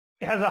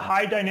It has a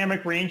high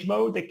dynamic range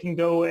mode that can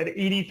go at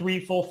 83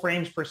 full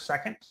frames per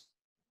second.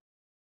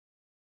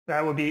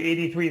 That would be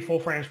 83 full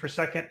frames per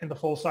second in the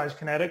full-size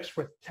Kinetix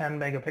with 10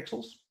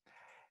 megapixels.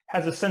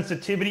 Has a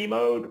sensitivity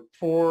mode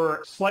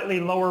for slightly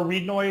lower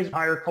read noise,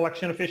 higher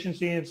collection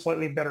efficiency, and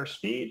slightly better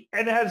speed.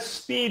 And it has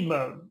speed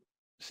mode.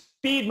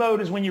 Speed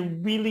mode is when you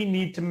really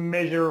need to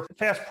measure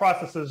fast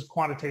processes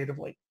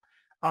quantitatively.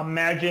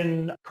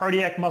 Imagine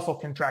cardiac muscle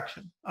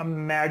contraction.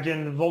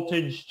 Imagine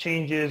voltage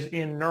changes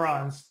in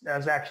neurons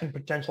as action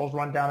potentials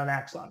run down an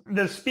axon.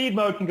 The speed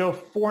mode can go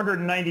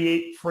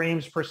 498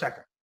 frames per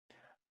second.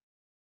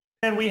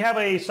 And we have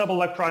a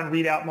sub-electron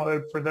readout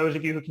mode for those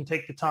of you who can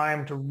take the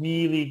time to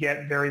really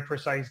get very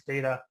precise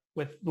data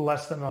with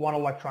less than 1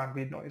 electron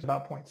read noise,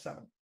 about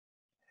 0.7.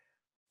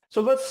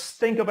 So let's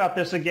think about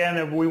this again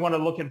if we want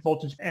to look at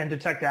voltage and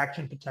detect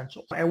action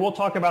potentials. And we'll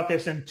talk about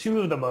this in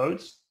 2 of the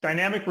modes,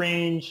 dynamic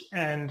range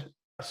and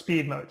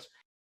speed modes.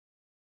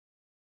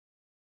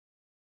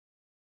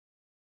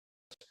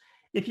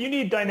 If you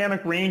need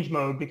dynamic range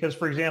mode because,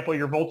 for example,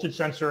 your voltage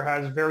sensor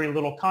has very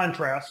little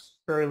contrast,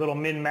 very little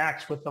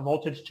min-max with the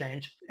voltage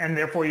change, and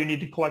therefore you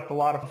need to collect a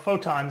lot of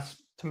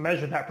photons to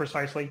measure that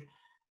precisely,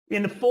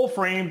 in the full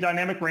frame,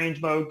 dynamic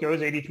range mode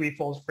goes 83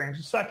 full frames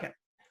a second.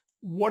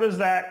 What does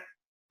that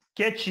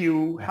get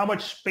you? How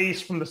much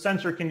space from the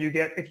sensor can you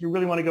get if you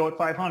really want to go at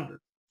 500?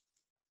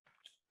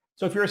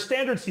 So if you're a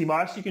standard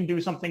CMOS, you can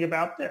do something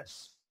about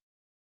this.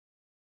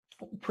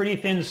 Pretty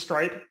thin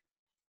stripe.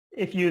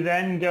 If you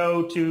then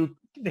go to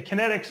the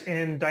Kinetix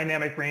in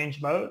dynamic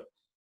range mode,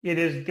 it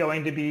is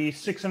going to be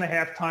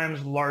 6.5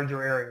 times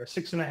larger area,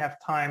 6.5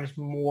 times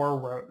more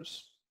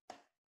rows.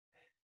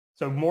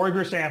 So more of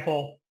your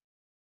sample,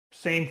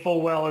 same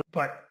full well,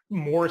 but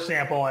more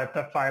sample at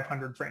the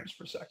 500 frames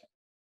per second.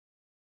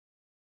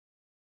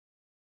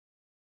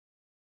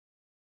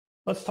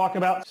 Let's talk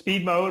about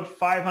speed mode,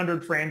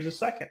 500 frames a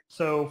second.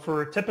 So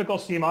for a typical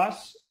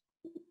CMOS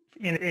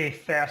in a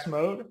fast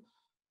mode,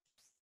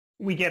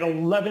 we get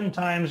 11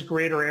 times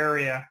greater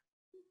area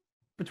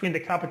between the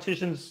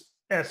competition's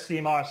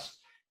sCMOS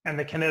and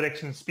the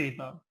Kinetix in speed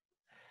mode.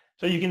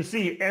 So you can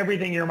see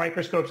everything your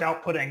microscope's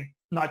outputting,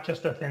 not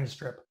just a thin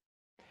strip.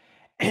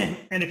 And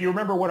if you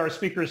remember what our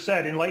speakers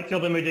said, in light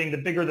field imaging, the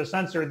bigger the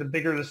sensor, the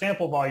bigger the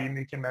sample volume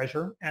you can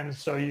measure. And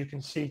so you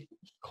can see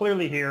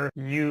clearly here,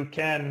 you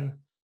can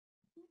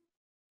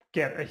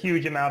get a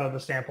huge amount of the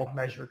sample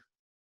measured.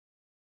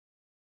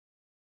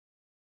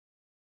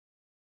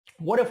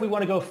 What if we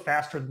want to go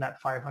faster than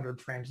that 500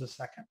 frames a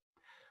second?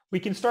 We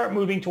can start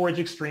moving towards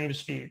extreme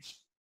speeds.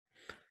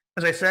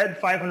 As I said,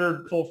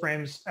 500 full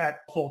frames at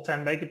full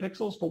 10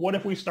 megapixels, but what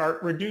if we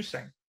start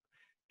reducing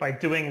by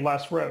doing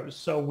less rows?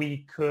 So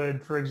we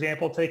could, for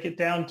example, take it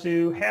down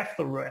to half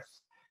the width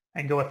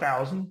and go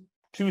 1,000,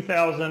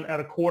 2,000 at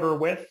a quarter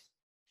width,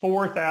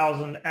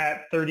 4,000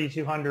 at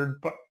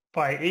 3,200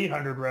 by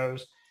 800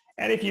 rows.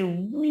 And if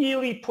you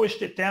really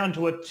pushed it down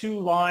to a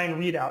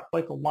 2-line readout,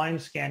 like a line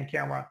scan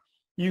camera,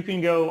 you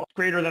can go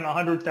greater than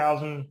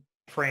 100,000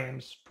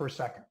 frames per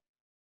second.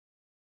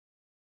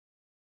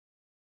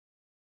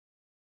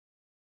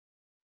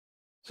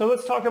 So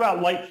let's talk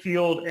about light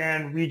field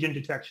and region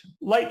detection.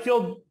 Light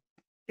field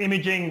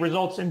imaging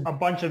results in a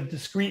bunch of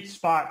discrete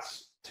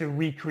spots to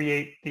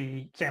recreate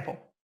the sample.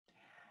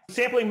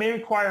 Sampling may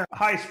require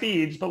high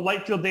speeds, but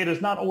light field data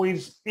is not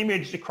always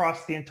imaged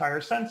across the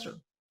entire sensor.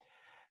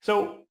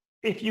 So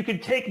if you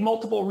could take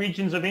multiple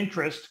regions of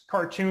interest,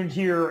 cartooned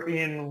here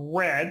in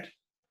red,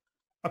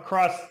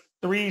 across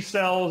 3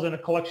 cells and a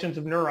collection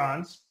of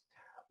neurons,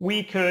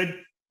 we could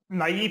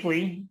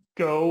naively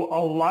go a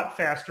lot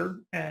faster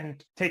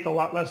and take a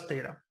lot less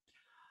data.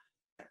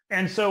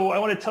 And so I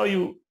want to tell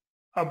you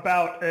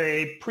about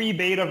a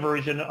pre-beta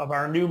version of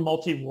our new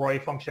multi-ROI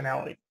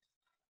functionality.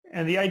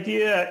 And the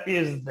idea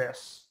is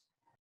this.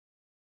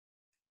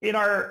 In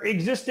our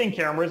existing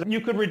cameras,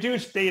 you could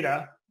reduce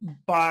data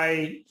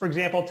by, for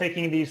example,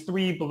 taking these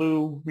 3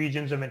 blue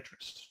regions of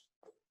interest,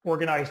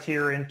 organized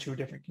here in 2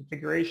 different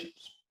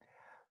configurations.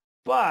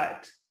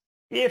 But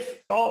if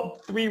all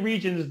 3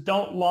 regions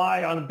don't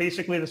lie on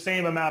basically the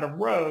same amount of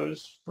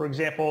rows, for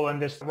example, in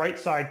this right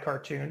side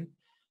cartoon,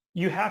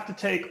 you have to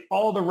take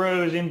all the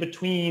rows in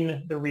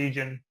between the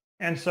region.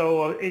 And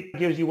so it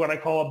gives you what I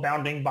call a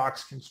bounding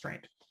box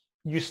constraint.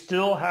 You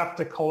still have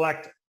to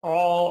collect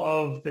all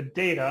of the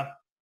data,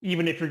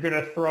 even if you're going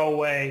to throw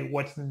away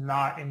what's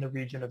not in the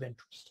region of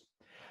interest.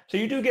 So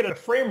you do get a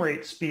frame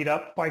rate speed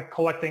up by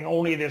collecting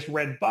only this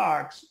red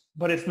box,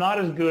 but it's not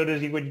as good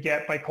as you would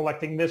get by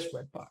collecting this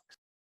red box.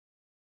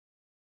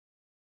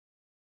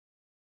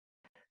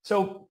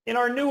 So in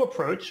our new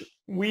approach,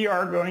 we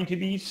are going to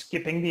be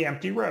skipping the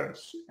empty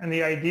rows. And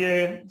the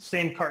idea,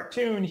 same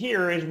cartoon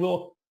here, is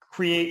we'll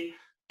create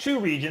 2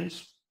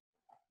 regions.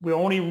 We'll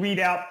only read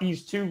out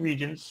these 2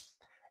 regions,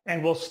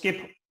 and we'll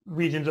skip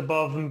regions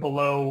above and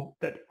below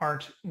that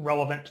aren't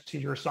relevant to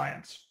your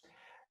science.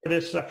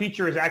 This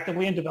feature is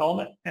actively in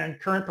development, and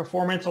current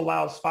performance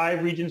allows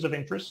 5 regions of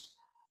interest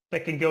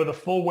that can go the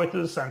full width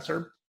of the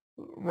sensor.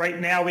 Right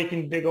now, we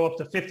can go up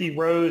to 50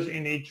 rows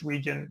in each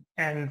region.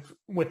 And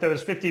with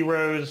those 50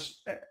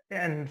 rows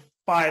and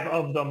 5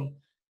 of them,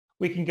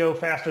 we can go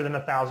faster than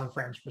 1,000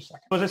 frames per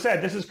second. As I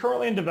said, this is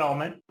currently in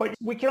development, but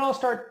we can all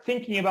start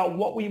thinking about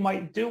what we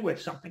might do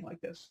with something like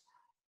this.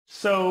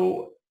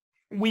 So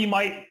we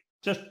might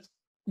just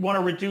want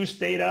to reduce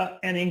data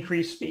and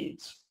increase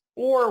speeds.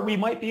 Or we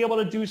might be able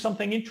to do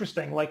something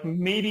interesting, like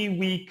maybe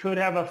we could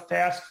have a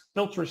fast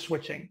filter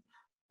switching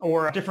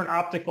or different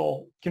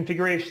optical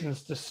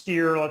configurations to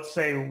steer, let's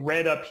say,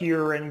 red up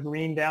here and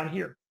green down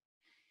here.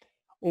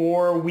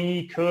 Or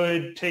we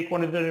could take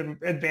one of the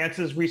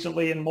advances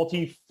recently in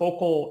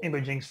multifocal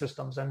imaging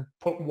systems and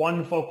put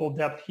one focal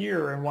depth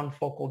here and one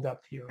focal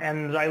depth here.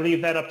 And I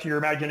leave that up to your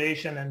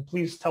imagination, and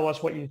please tell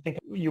us what you think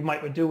you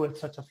might do with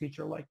such a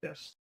feature like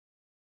this.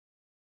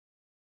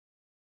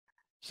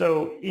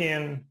 So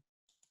in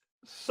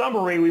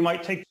summary, we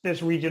might take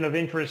this region of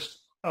interest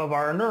of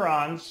our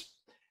neurons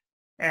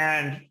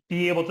and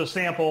be able to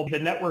sample the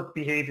network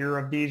behavior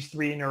of these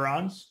 3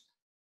 neurons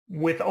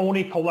with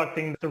only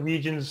collecting the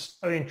regions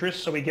of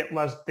interest, so we get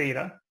less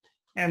data.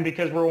 And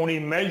because we're only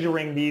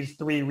measuring these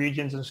 3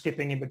 regions and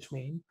skipping in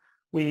between,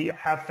 we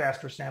have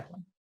faster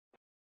sampling.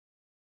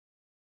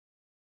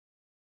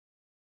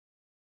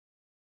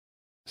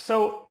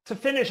 So to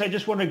finish, I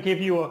just want to give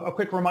you a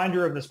quick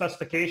reminder of the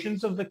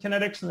specifications of the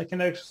Kinetix and the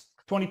Kinetix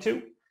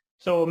 22.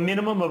 So a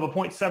minimum of a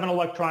 0.7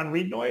 electron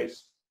read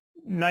noise,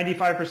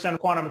 95%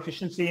 quantum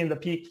efficiency in the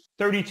peak,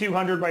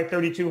 3200 by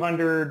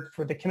 3200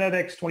 for the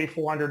Kinetix,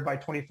 2400 by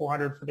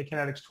 2400 for the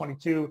Kinetix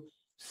 22,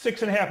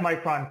 6.5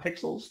 micron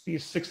pixels.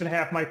 These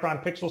 6.5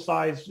 micron pixel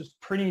size is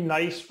pretty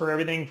nice for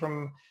everything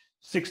from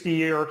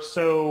 60 or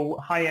so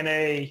high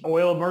NA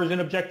oil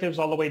immersion objectives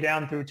all the way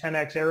down through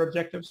 10x air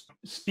objectives.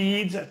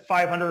 Speeds at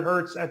 500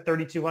 hertz at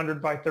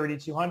 3200 by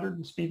 3200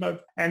 in speed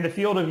mode. And the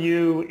field of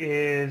view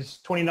is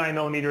 29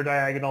 millimeter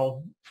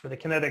diagonal for the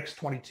Kinetix,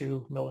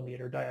 22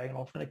 millimeter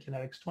diagonal for the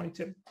Kinetix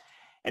 22.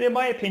 And in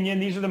my opinion,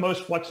 these are the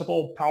most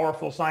flexible,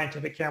 powerful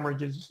scientific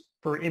cameras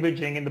for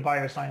imaging in the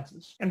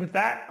biosciences. And with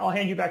that, I'll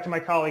hand you back to my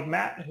colleague,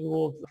 Matt, who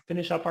will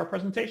finish up our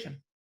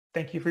presentation.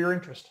 Thank you for your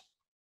interest.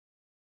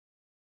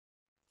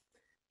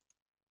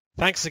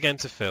 Thanks again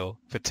to Phil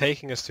for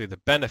taking us through the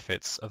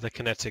benefits of the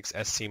Kinetix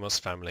sCMOS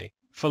family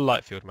for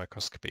light field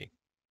microscopy.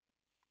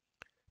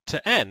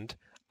 To end,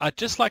 I'd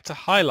just like to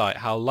highlight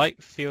how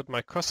light field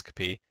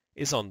microscopy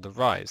is on the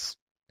rise.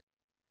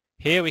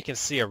 Here we can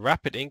see a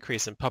rapid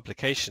increase in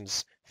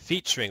publications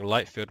featuring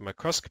light field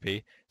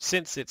microscopy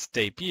since its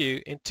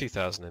debut in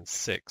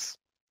 2006.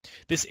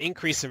 This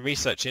increase in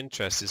research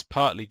interest is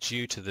partly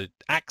due to the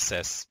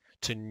access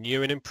to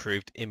new and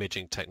improved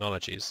imaging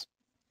technologies.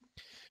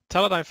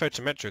 Teledyne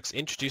Photometrics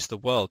introduced the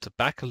world to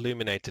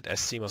back-illuminated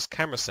sCMOS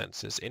camera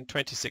sensors in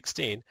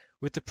 2016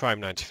 with the Prime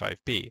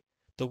 95B,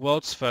 the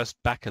world's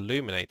first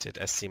back-illuminated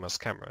sCMOS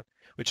camera,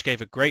 which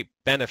gave a great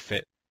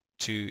benefit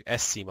to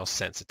sCMOS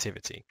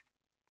sensitivity.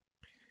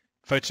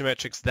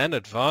 Photometrics then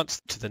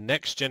advanced to the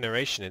next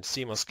generation in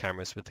CMOS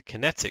cameras with the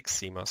Kinetix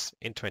CMOS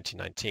in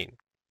 2019.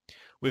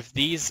 With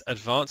these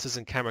advances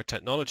in camera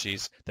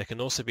technologies, there can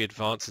also be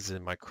advances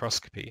in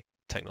microscopy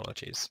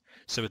technologies.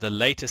 So with the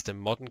latest and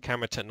modern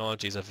camera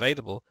technologies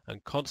available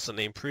and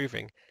constantly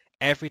improving,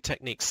 every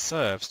technique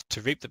serves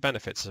to reap the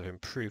benefits of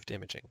improved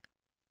imaging.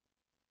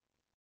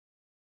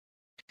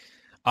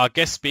 Our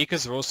guest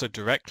speakers are also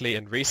directly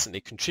and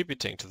recently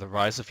contributing to the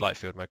rise of light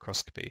field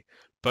microscopy,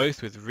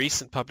 both with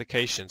recent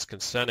publications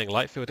concerning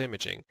light field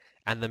imaging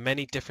and the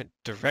many different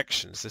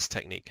directions this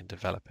technique can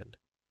develop in.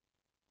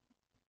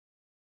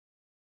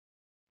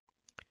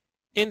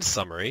 In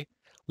summary,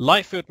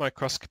 light field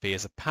microscopy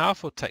is a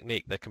powerful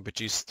technique that can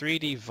produce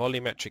 3D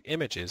volumetric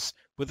images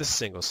with a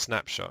single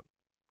snapshot.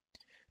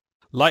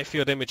 Light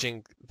field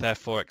imaging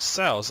therefore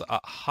excels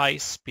at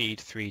high-speed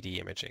 3D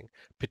imaging,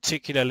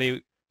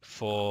 particularly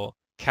for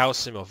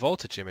calcium or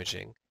voltage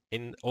imaging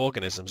in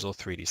organisms or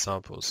 3D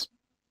samples.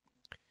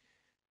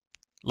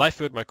 Light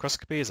field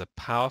microscopy is a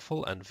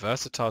powerful and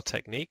versatile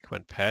technique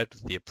when paired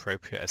with the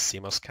appropriate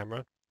sCMOS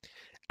camera,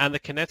 and the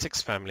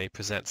Kinetix family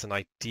presents an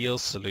ideal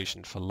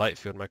solution for light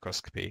field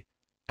microscopy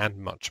and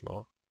much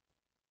more.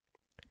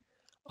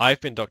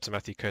 I've been Dr.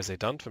 Matthew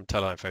Kose-Dunn from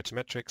Teledyne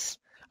Photometrics,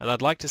 and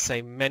I'd like to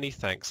say many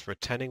thanks for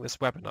attending this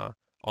webinar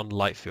on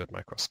light field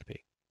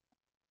microscopy.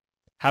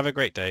 Have a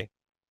great day,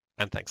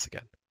 and thanks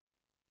again.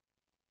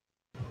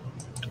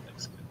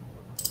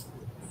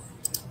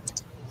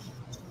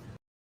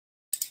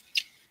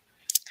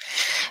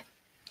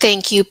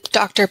 Thank you,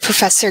 Dr.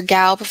 Professor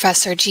Gao,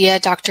 Professor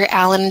Jia, Dr.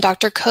 Allen, and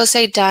Dr.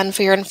 Kose-Dunn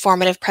for your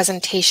informative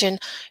presentation.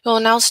 We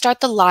will now start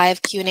the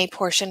live Q&A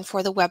portion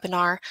for the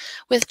webinar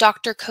with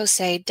Dr.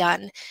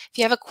 Kose-Dunn. If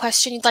you have a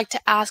question you'd like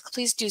to ask,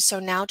 please do so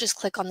now. Just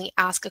click on the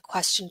Ask a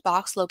Question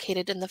box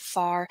located in the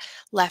far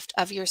left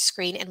of your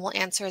screen, and we'll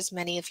answer as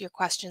many of your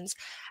questions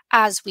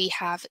as we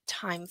have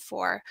time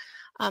for.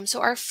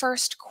 So our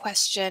first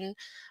question,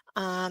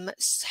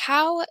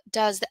 how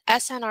does the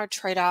SNR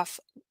trade-off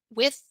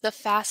with the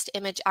fast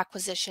image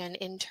acquisition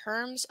in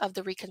terms of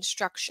the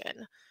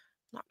reconstruction?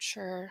 Not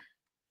sure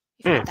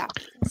what that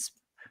means.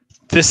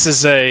 This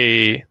is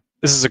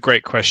a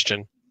great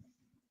question,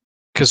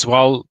 because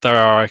while there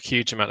are a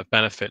huge amount of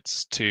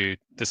benefits to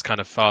this kind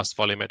of fast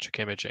volumetric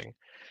imaging,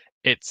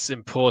 it's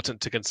important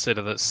to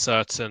consider that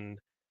certain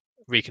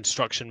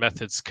reconstruction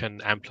methods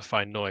can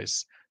amplify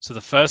noise. So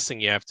the first thing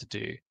you have to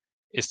do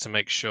is to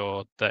make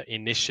sure that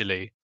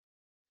initially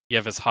you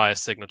have as high a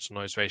signal to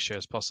noise ratio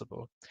as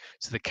possible.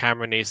 So the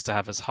camera needs to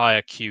have as high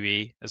a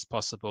QE as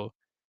possible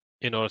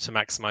in order to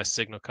maximize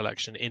signal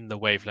collection in the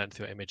wavelength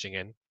you're imaging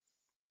in.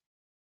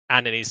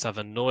 And it needs to have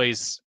a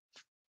noise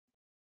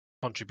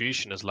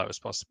contribution as low as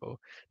possible,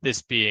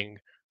 this being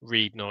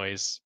read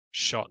noise,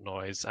 shot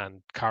noise,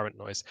 and current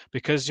noise.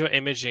 Because you're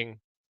imaging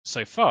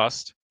so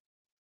fast,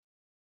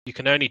 you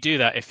can only do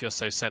that if you're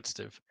so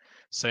sensitive.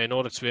 So in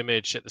order to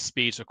image at the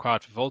speeds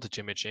required for voltage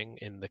imaging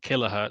in the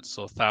kilohertz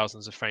or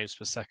thousands of frames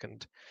per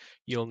second,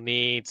 you'll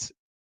need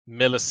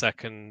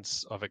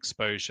milliseconds of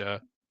exposure.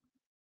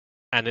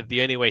 And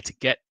the only way to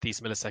get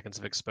these milliseconds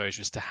of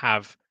exposure is to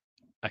have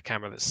a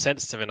camera that's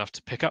sensitive enough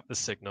to pick up the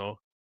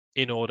signal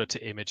in order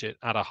to image it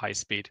at a high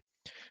speed.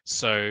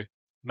 So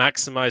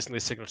maximizing the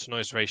signal to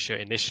noise ratio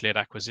initially at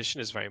acquisition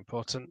is very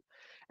important.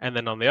 And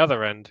then on the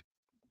other end,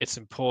 it's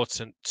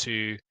important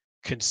to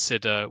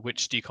consider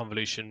which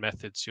deconvolution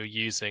methods you're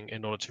using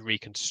in order to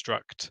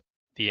reconstruct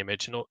the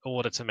image, in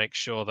order to make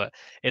sure that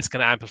it's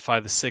going to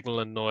amplify the signal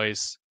and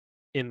noise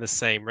in the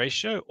same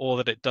ratio, or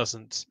that it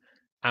doesn't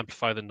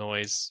amplify the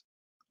noise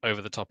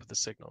over the top of the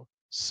signal.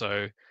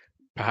 So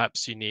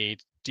perhaps you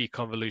need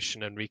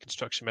deconvolution and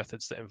reconstruction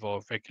methods that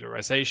involve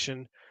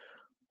regularization,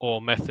 or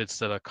methods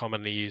that are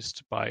commonly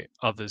used by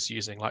others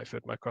using light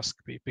field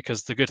microscopy.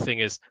 Because the good thing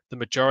is the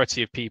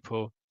majority of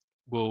people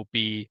will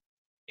be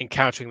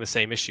encountering the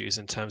same issues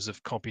in terms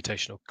of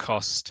computational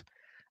cost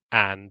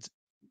and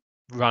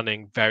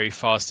running very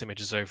fast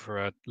images over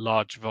a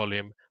large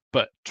volume,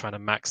 but trying to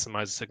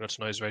maximize the signal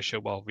to noise ratio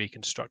while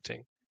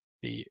reconstructing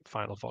the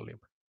final volume.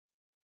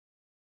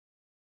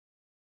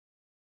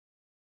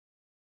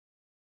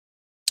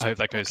 I hope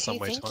that goes some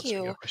way to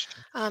answering your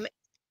question.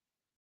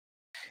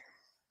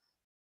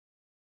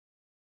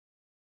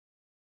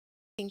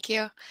 Thank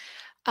you.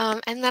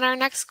 And then our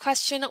next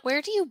question,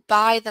 where do you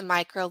buy the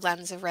micro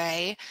lens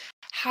array?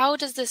 How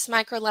does this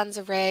micro lens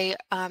array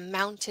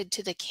mounted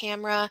to the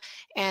camera,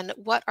 and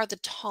what are the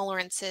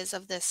tolerances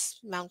of this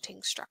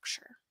mounting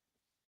structure?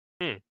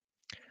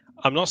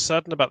 I'm not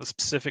certain about the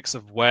specifics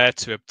of where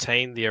to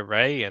obtain the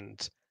array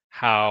and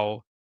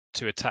how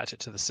to attach it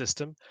to the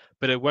system,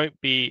 but it won't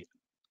be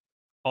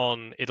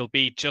it'll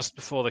be just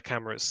before the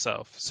camera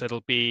itself. So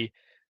it'll be,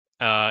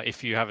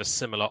 if you have a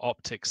similar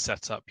optics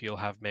setup, you'll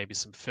have maybe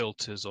some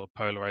filters or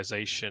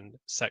polarization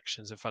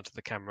sections in front of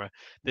the camera.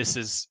 This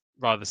is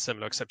rather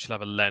similar, except you'll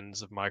have a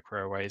lens of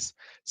microarrays,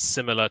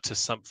 similar to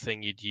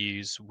something you'd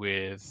use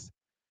with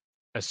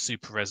a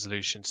super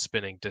resolution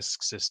spinning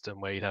disk system,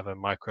 where you'd have a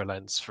micro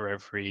lens for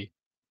every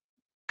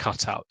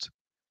cutout.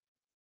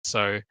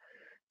 So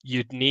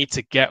you'd need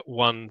to get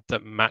one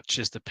that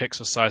matches the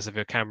pixel size of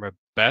your camera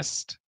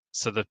best.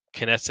 So the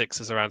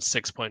Kinetix is around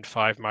 6.5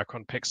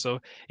 micron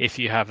pixel. If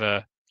you have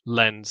a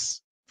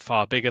lens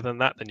far bigger than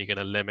that, then you're going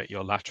to limit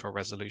your lateral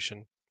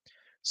resolution.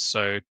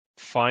 So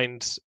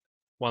find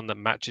one that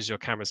matches your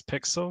camera's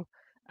pixel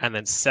and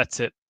then set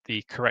it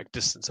the correct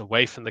distance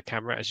away from the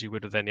camera as you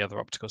would with any other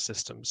optical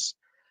systems.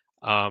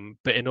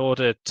 But in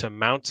order to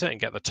mount it and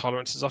get the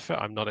tolerances off it,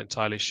 I'm not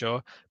entirely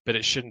sure, but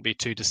it shouldn't be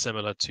too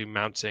dissimilar to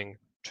mounting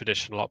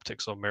traditional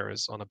optics or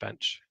mirrors on a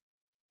bench.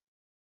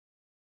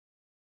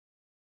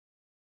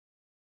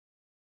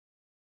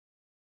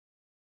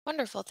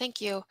 Wonderful,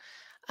 thank you.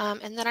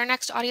 And then our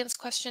next audience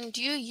question,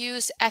 do you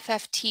use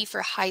FFT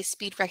for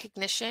high-speed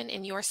recognition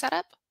in your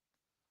setup?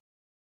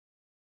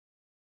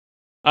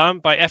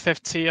 By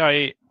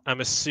FFT,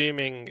 I'm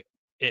assuming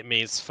it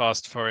means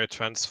fast Fourier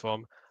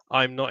transform.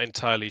 I'm not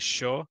entirely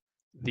sure.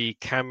 The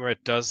camera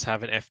does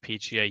have an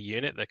FPGA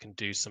unit that can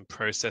do some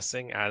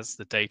processing as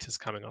the data is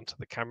coming onto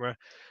the camera,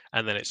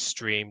 and then it's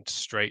streamed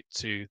straight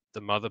to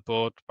the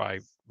motherboard by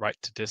write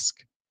to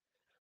disk.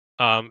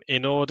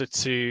 In order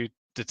to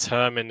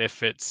determine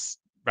if it's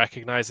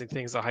recognizing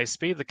things at high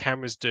speed, the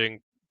camera's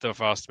doing the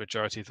vast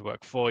majority of the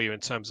work for you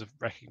in terms of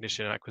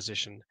recognition and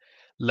acquisition.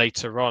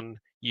 Later on,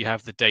 you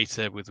have the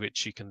data with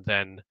which you can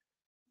then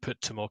put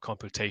to more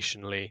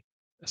computationally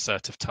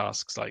assertive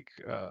tasks like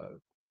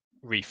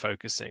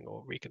refocusing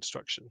or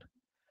reconstruction.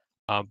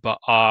 But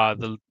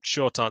the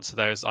short answer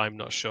there is I'm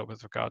not sure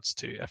with regards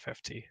to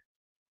FFT.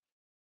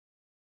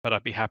 But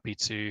I'd be happy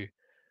to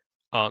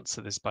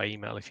answer this by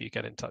email if you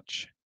get in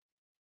touch.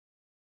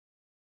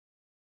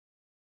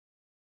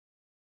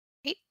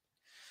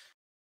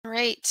 All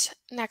right,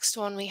 next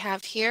one we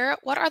have here.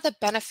 What are the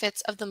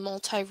benefits of the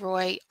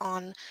multi-ROI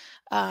on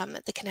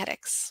the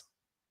Kinetix?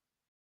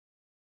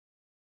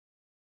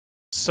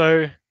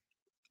 So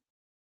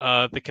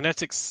the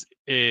Kinetix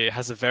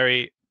has a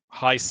very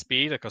high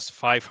speed across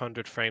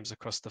 500 frames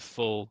across the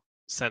full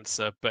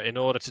sensor, but in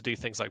order to do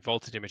things like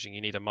voltage imaging,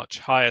 you need a much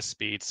higher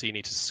speed, so you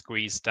need to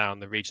squeeze down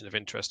the region of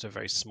interest to a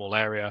very small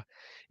area.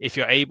 If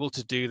you're able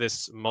to do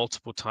this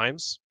multiple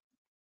times,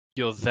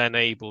 you're then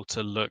able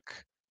to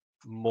look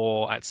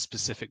more at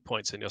specific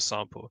points in your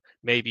sample.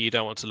 Maybe you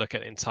don't want to look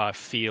at an entire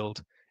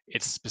field,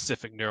 it's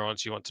specific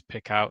neurons you want to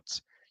pick out.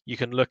 You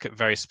can look at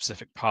very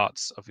specific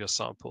parts of your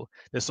sample.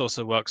 This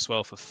also works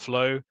well for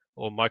flow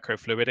or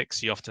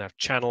microfluidics. You often have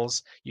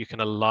channels. You can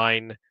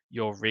align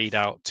your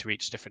readout to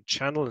each different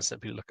channel and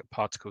simply look at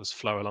particles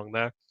flow along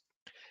there.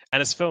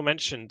 And as Phil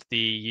mentioned, the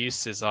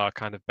uses are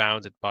kind of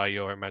bounded by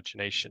your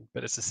imagination,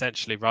 but it's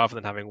essentially, rather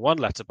than having one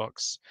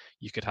letterbox,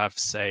 you could have,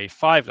 say,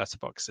 5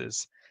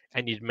 letterboxes,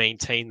 and you'd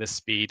maintain the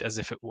speed as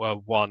if it were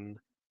one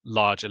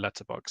larger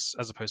letterbox,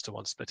 as opposed to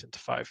one split into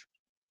 5.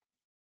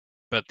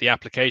 But the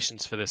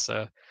applications for this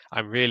are,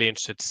 I'm really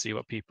interested to see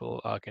what people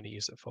are going to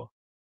use it for.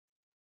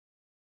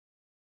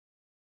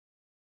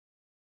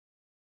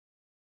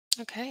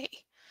 Okay,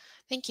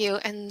 thank you.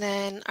 And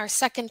then our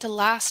second to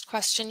last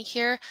question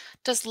here,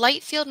 does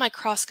light field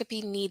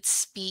microscopy need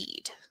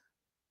speed?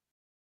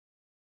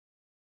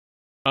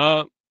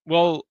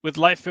 Well, with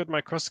light field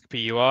microscopy,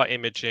 you are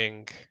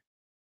imaging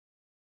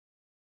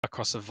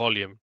across a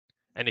volume.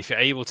 And if you're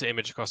able to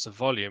image across a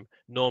volume,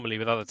 normally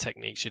with other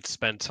techniques, you'd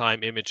spend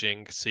time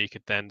imaging so you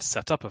could then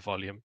set up a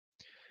volume.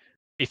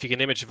 If you can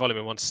image a volume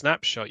in one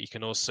snapshot, you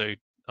can also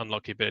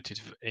unlock the ability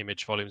to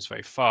image volumes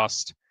very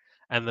fast.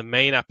 And the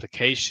main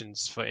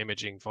applications for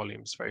imaging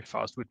volumes very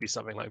fast would be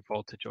something like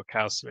voltage or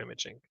calcium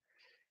imaging.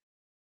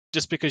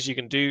 Just because you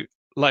can do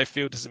light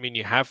field doesn't mean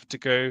you have to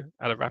go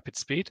at a rapid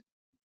speed,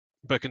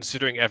 but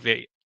considering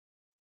every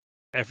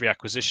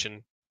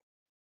acquisition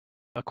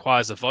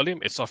acquires a volume,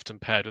 it's often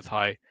paired with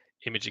high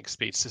imaging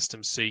speed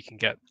systems, so you can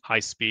get high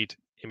speed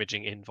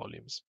imaging in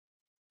volumes.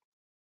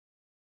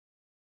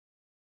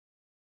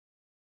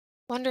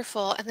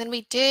 Wonderful. And then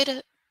we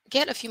did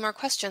get a few more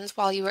questions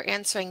while you were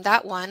answering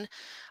that one.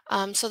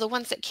 So the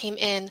ones that came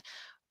in,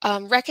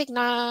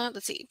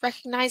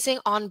 recognizing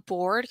on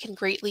board can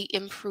greatly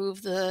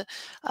improve the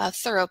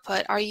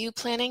throughput. Are you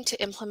planning to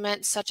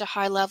implement such a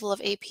high level of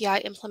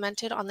API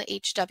implemented on the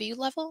HW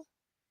level?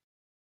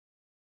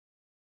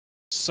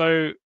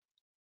 So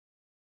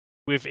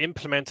we've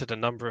implemented a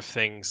number of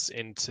things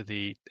into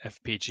the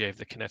FPGA of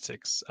the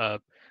Kinetix.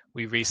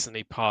 We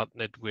recently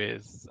partnered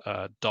with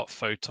dot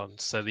photon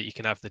so that you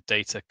can have the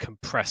data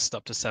compressed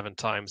up to 7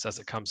 times as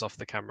it comes off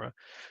the camera.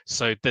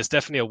 So there's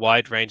definitely a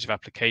wide range of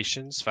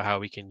applications for how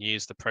we can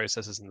use the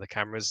processors and the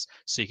cameras,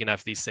 so you can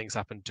have these things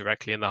happen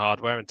directly in the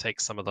hardware and take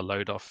some of the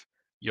load off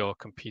your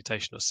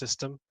computational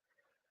system.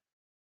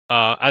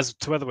 As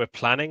to whether we're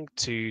planning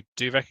to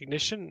do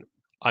recognition,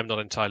 I'm not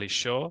entirely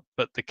sure,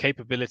 but the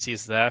capability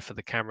is there for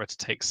the camera to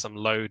take some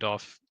load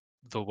off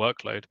the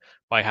workload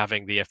by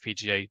having the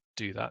FPGA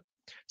do that.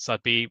 So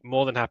I'd be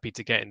more than happy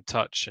to get in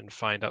touch and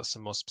find out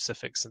some more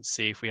specifics and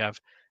see if we have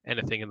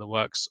anything in the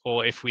works,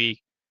 or if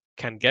we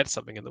can get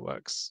something in the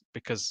works,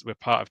 because we're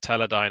part of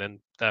Teledyne and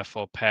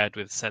therefore paired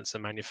with sensor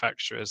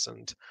manufacturers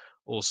and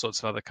all sorts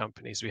of other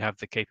companies. We have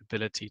the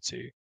capability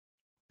to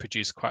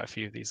produce quite a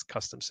few of these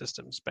custom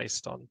systems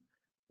based on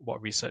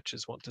what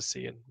researchers want to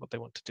see and what they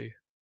want to do.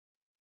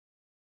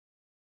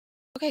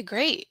 Okay,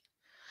 great.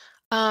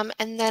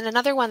 And then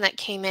another one that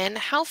came in,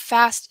 how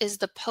fast is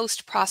the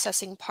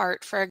post-processing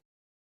part for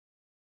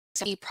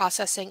the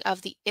processing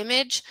of the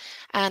image,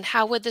 and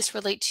how would this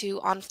relate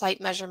to on-flight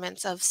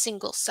measurements of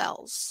single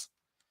cells?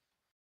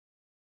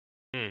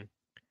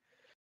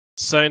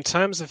 So in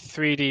terms of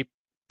 3D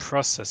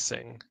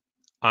processing,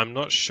 I'm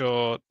not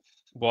sure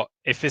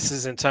if this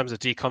is in terms of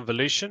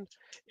deconvolution,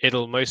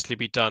 it'll mostly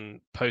be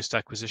done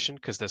post-acquisition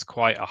because there's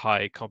quite a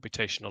high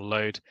computational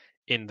load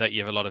in that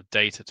you have a lot of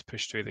data to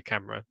push through the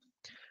camera.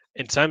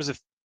 In terms of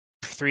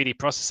 3D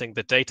processing,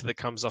 the data that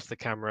comes off the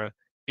camera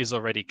is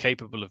already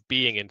capable of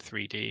being in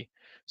 3D.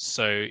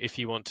 So if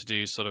you want to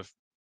do sort of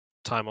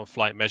time on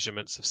flight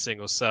measurements of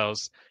single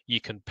cells,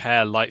 you can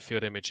pair light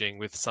field imaging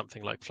with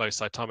something like flow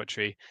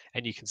cytometry,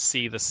 and you can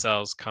see the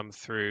cells come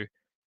through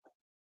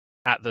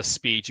at the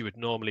speed you would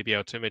normally be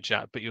able to image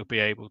at, but you'll be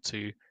able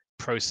to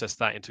process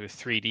that into a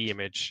 3D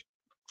image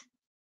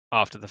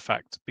after the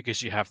fact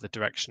because you have the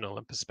directional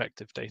and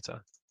perspective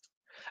data.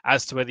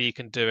 As to whether you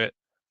can do it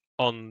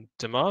on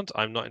demand,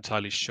 I'm not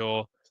entirely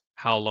sure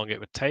how long it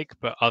would take,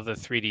 but other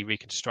 3D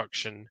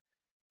reconstruction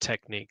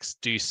techniques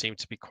do seem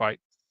to be quite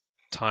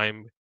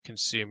time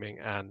consuming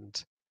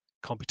and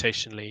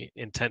computationally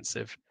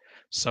intensive.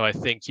 So I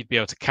think you'd be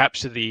able to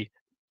capture the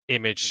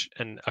image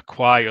and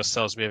acquire your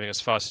cells moving as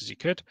fast as you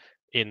could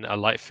in a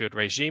light field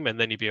regime, and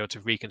then you'd be able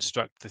to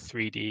reconstruct the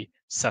 3D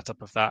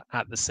setup of that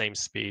at the same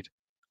speed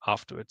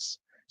afterwards.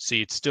 So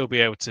you'd still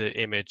be able to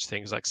image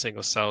things like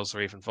single cells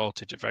or even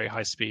voltage at very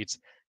high speeds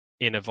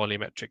in a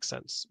volumetric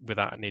sense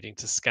without needing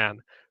to scan,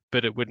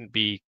 but it wouldn't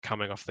be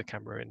coming off the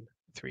camera in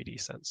 3D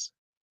sense.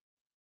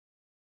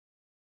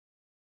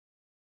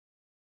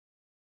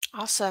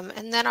 Awesome.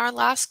 And then our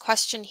last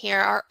question here,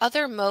 are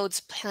other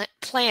modes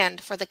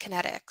planned for the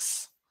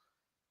Kinetix?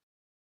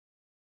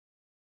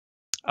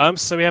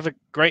 So we have a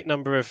great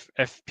number of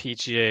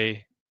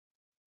FPGA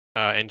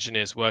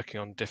engineers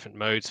working on different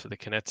modes for the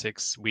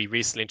Kinetix. We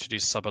recently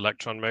introduced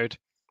sub-electron mode.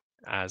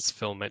 As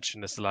Phil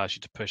mentioned, this allows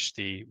you to push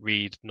the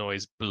read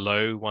noise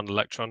below 1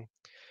 electron.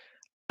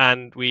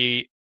 And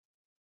we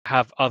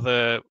have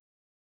other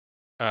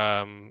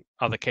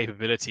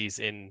capabilities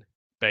in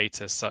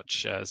beta,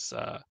 such as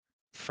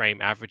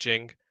frame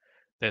averaging.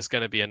 There's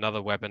going to be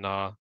another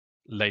webinar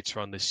later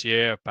on this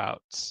year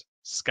about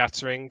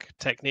scattering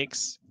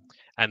techniques,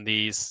 and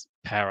these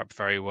pair up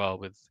very well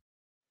with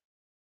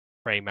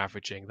frame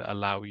averaging that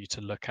allow you to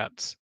look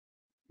at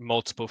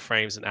multiple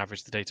frames and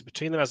average the data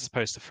between them as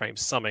opposed to frame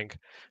summing.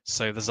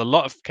 So there's a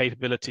lot of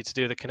capability to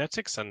do the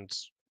Kinetix, and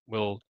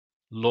we'll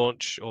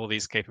launch all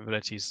these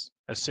capabilities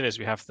as soon as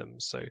we have them.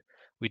 So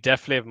we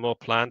definitely have more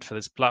planned for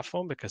this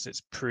platform because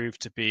it's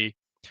proved to be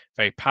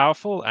very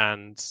powerful,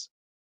 and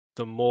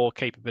the more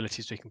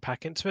capabilities we can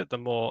pack into it, the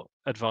more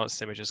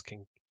advanced images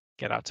can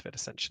get out of it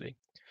essentially.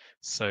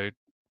 So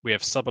we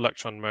have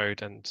sub-electron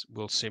mode, and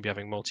we'll soon be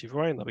having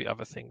multi-Roy, and there'll be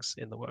other things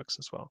in the works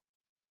as well.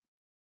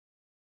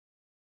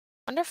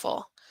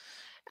 Wonderful.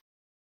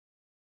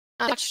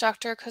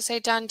 Dr.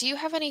 Kose-Dunn, do you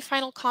have any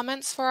final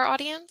comments for our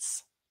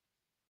audience?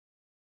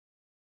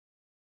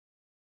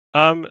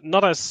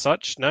 Not as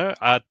such, no.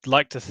 I'd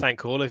like to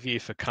thank all of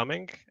you for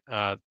coming.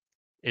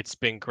 It's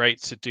been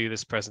great to do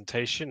this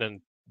presentation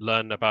and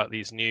learn about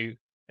these new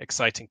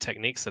exciting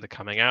techniques that are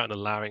coming out and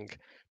allowing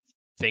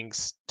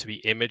things to be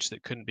imaged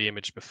that couldn't be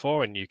imaged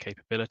before, and new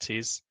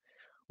capabilities.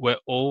 We're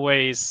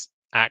always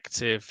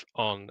active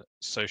on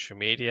social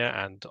media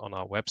and on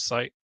our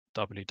website,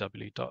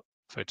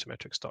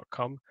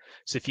 www.photometrics.com.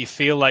 So if you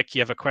feel like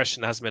you have a question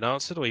that hasn't been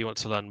answered, or you want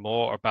to learn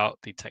more about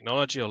the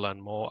technology or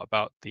learn more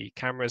about the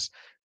cameras,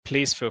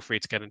 please feel free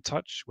to get in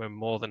touch. We're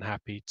more than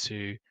happy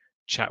to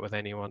chat with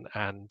anyone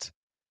and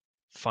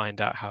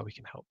find out how we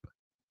can help.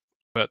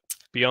 But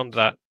beyond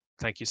that,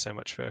 thank you so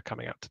much for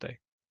coming out today.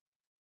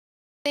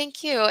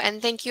 Thank you.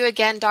 And thank you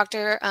again,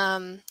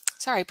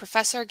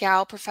 Professor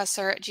Gao,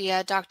 Professor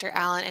Jia, Dr.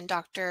 Allen, and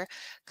Dr.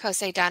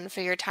 Kose-Dunn for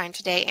your time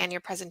today and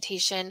your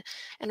presentation.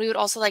 And we would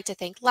also like to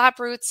thank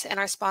LabRoots and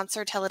our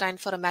sponsor, Teledyne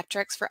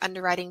Photometrics, for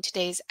underwriting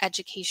today's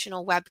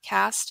educational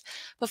webcast.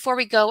 Before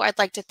we go, I'd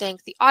like to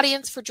thank the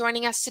audience for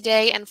joining us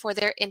today and for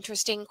their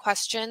interesting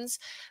questions.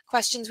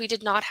 Questions we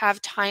did not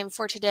have time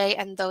for today,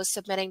 and those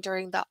submitting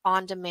during the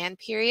on-demand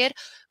period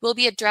will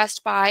be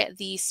addressed by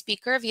the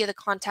speaker via the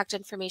contact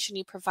information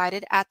you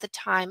provided at the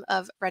time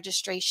of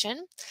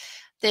registration.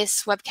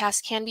 This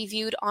webcast can be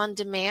viewed on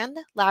demand.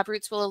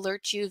 LabRoots will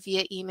alert you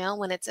via email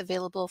when it's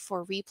available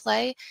for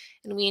replay,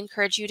 and we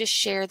encourage you to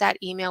share that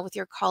email with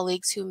your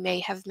colleagues who may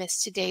have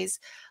missed today's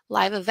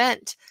live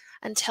event.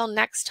 Until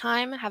next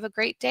time, have a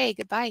great day.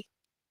 Goodbye.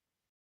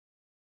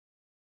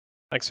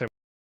 Thanks so much.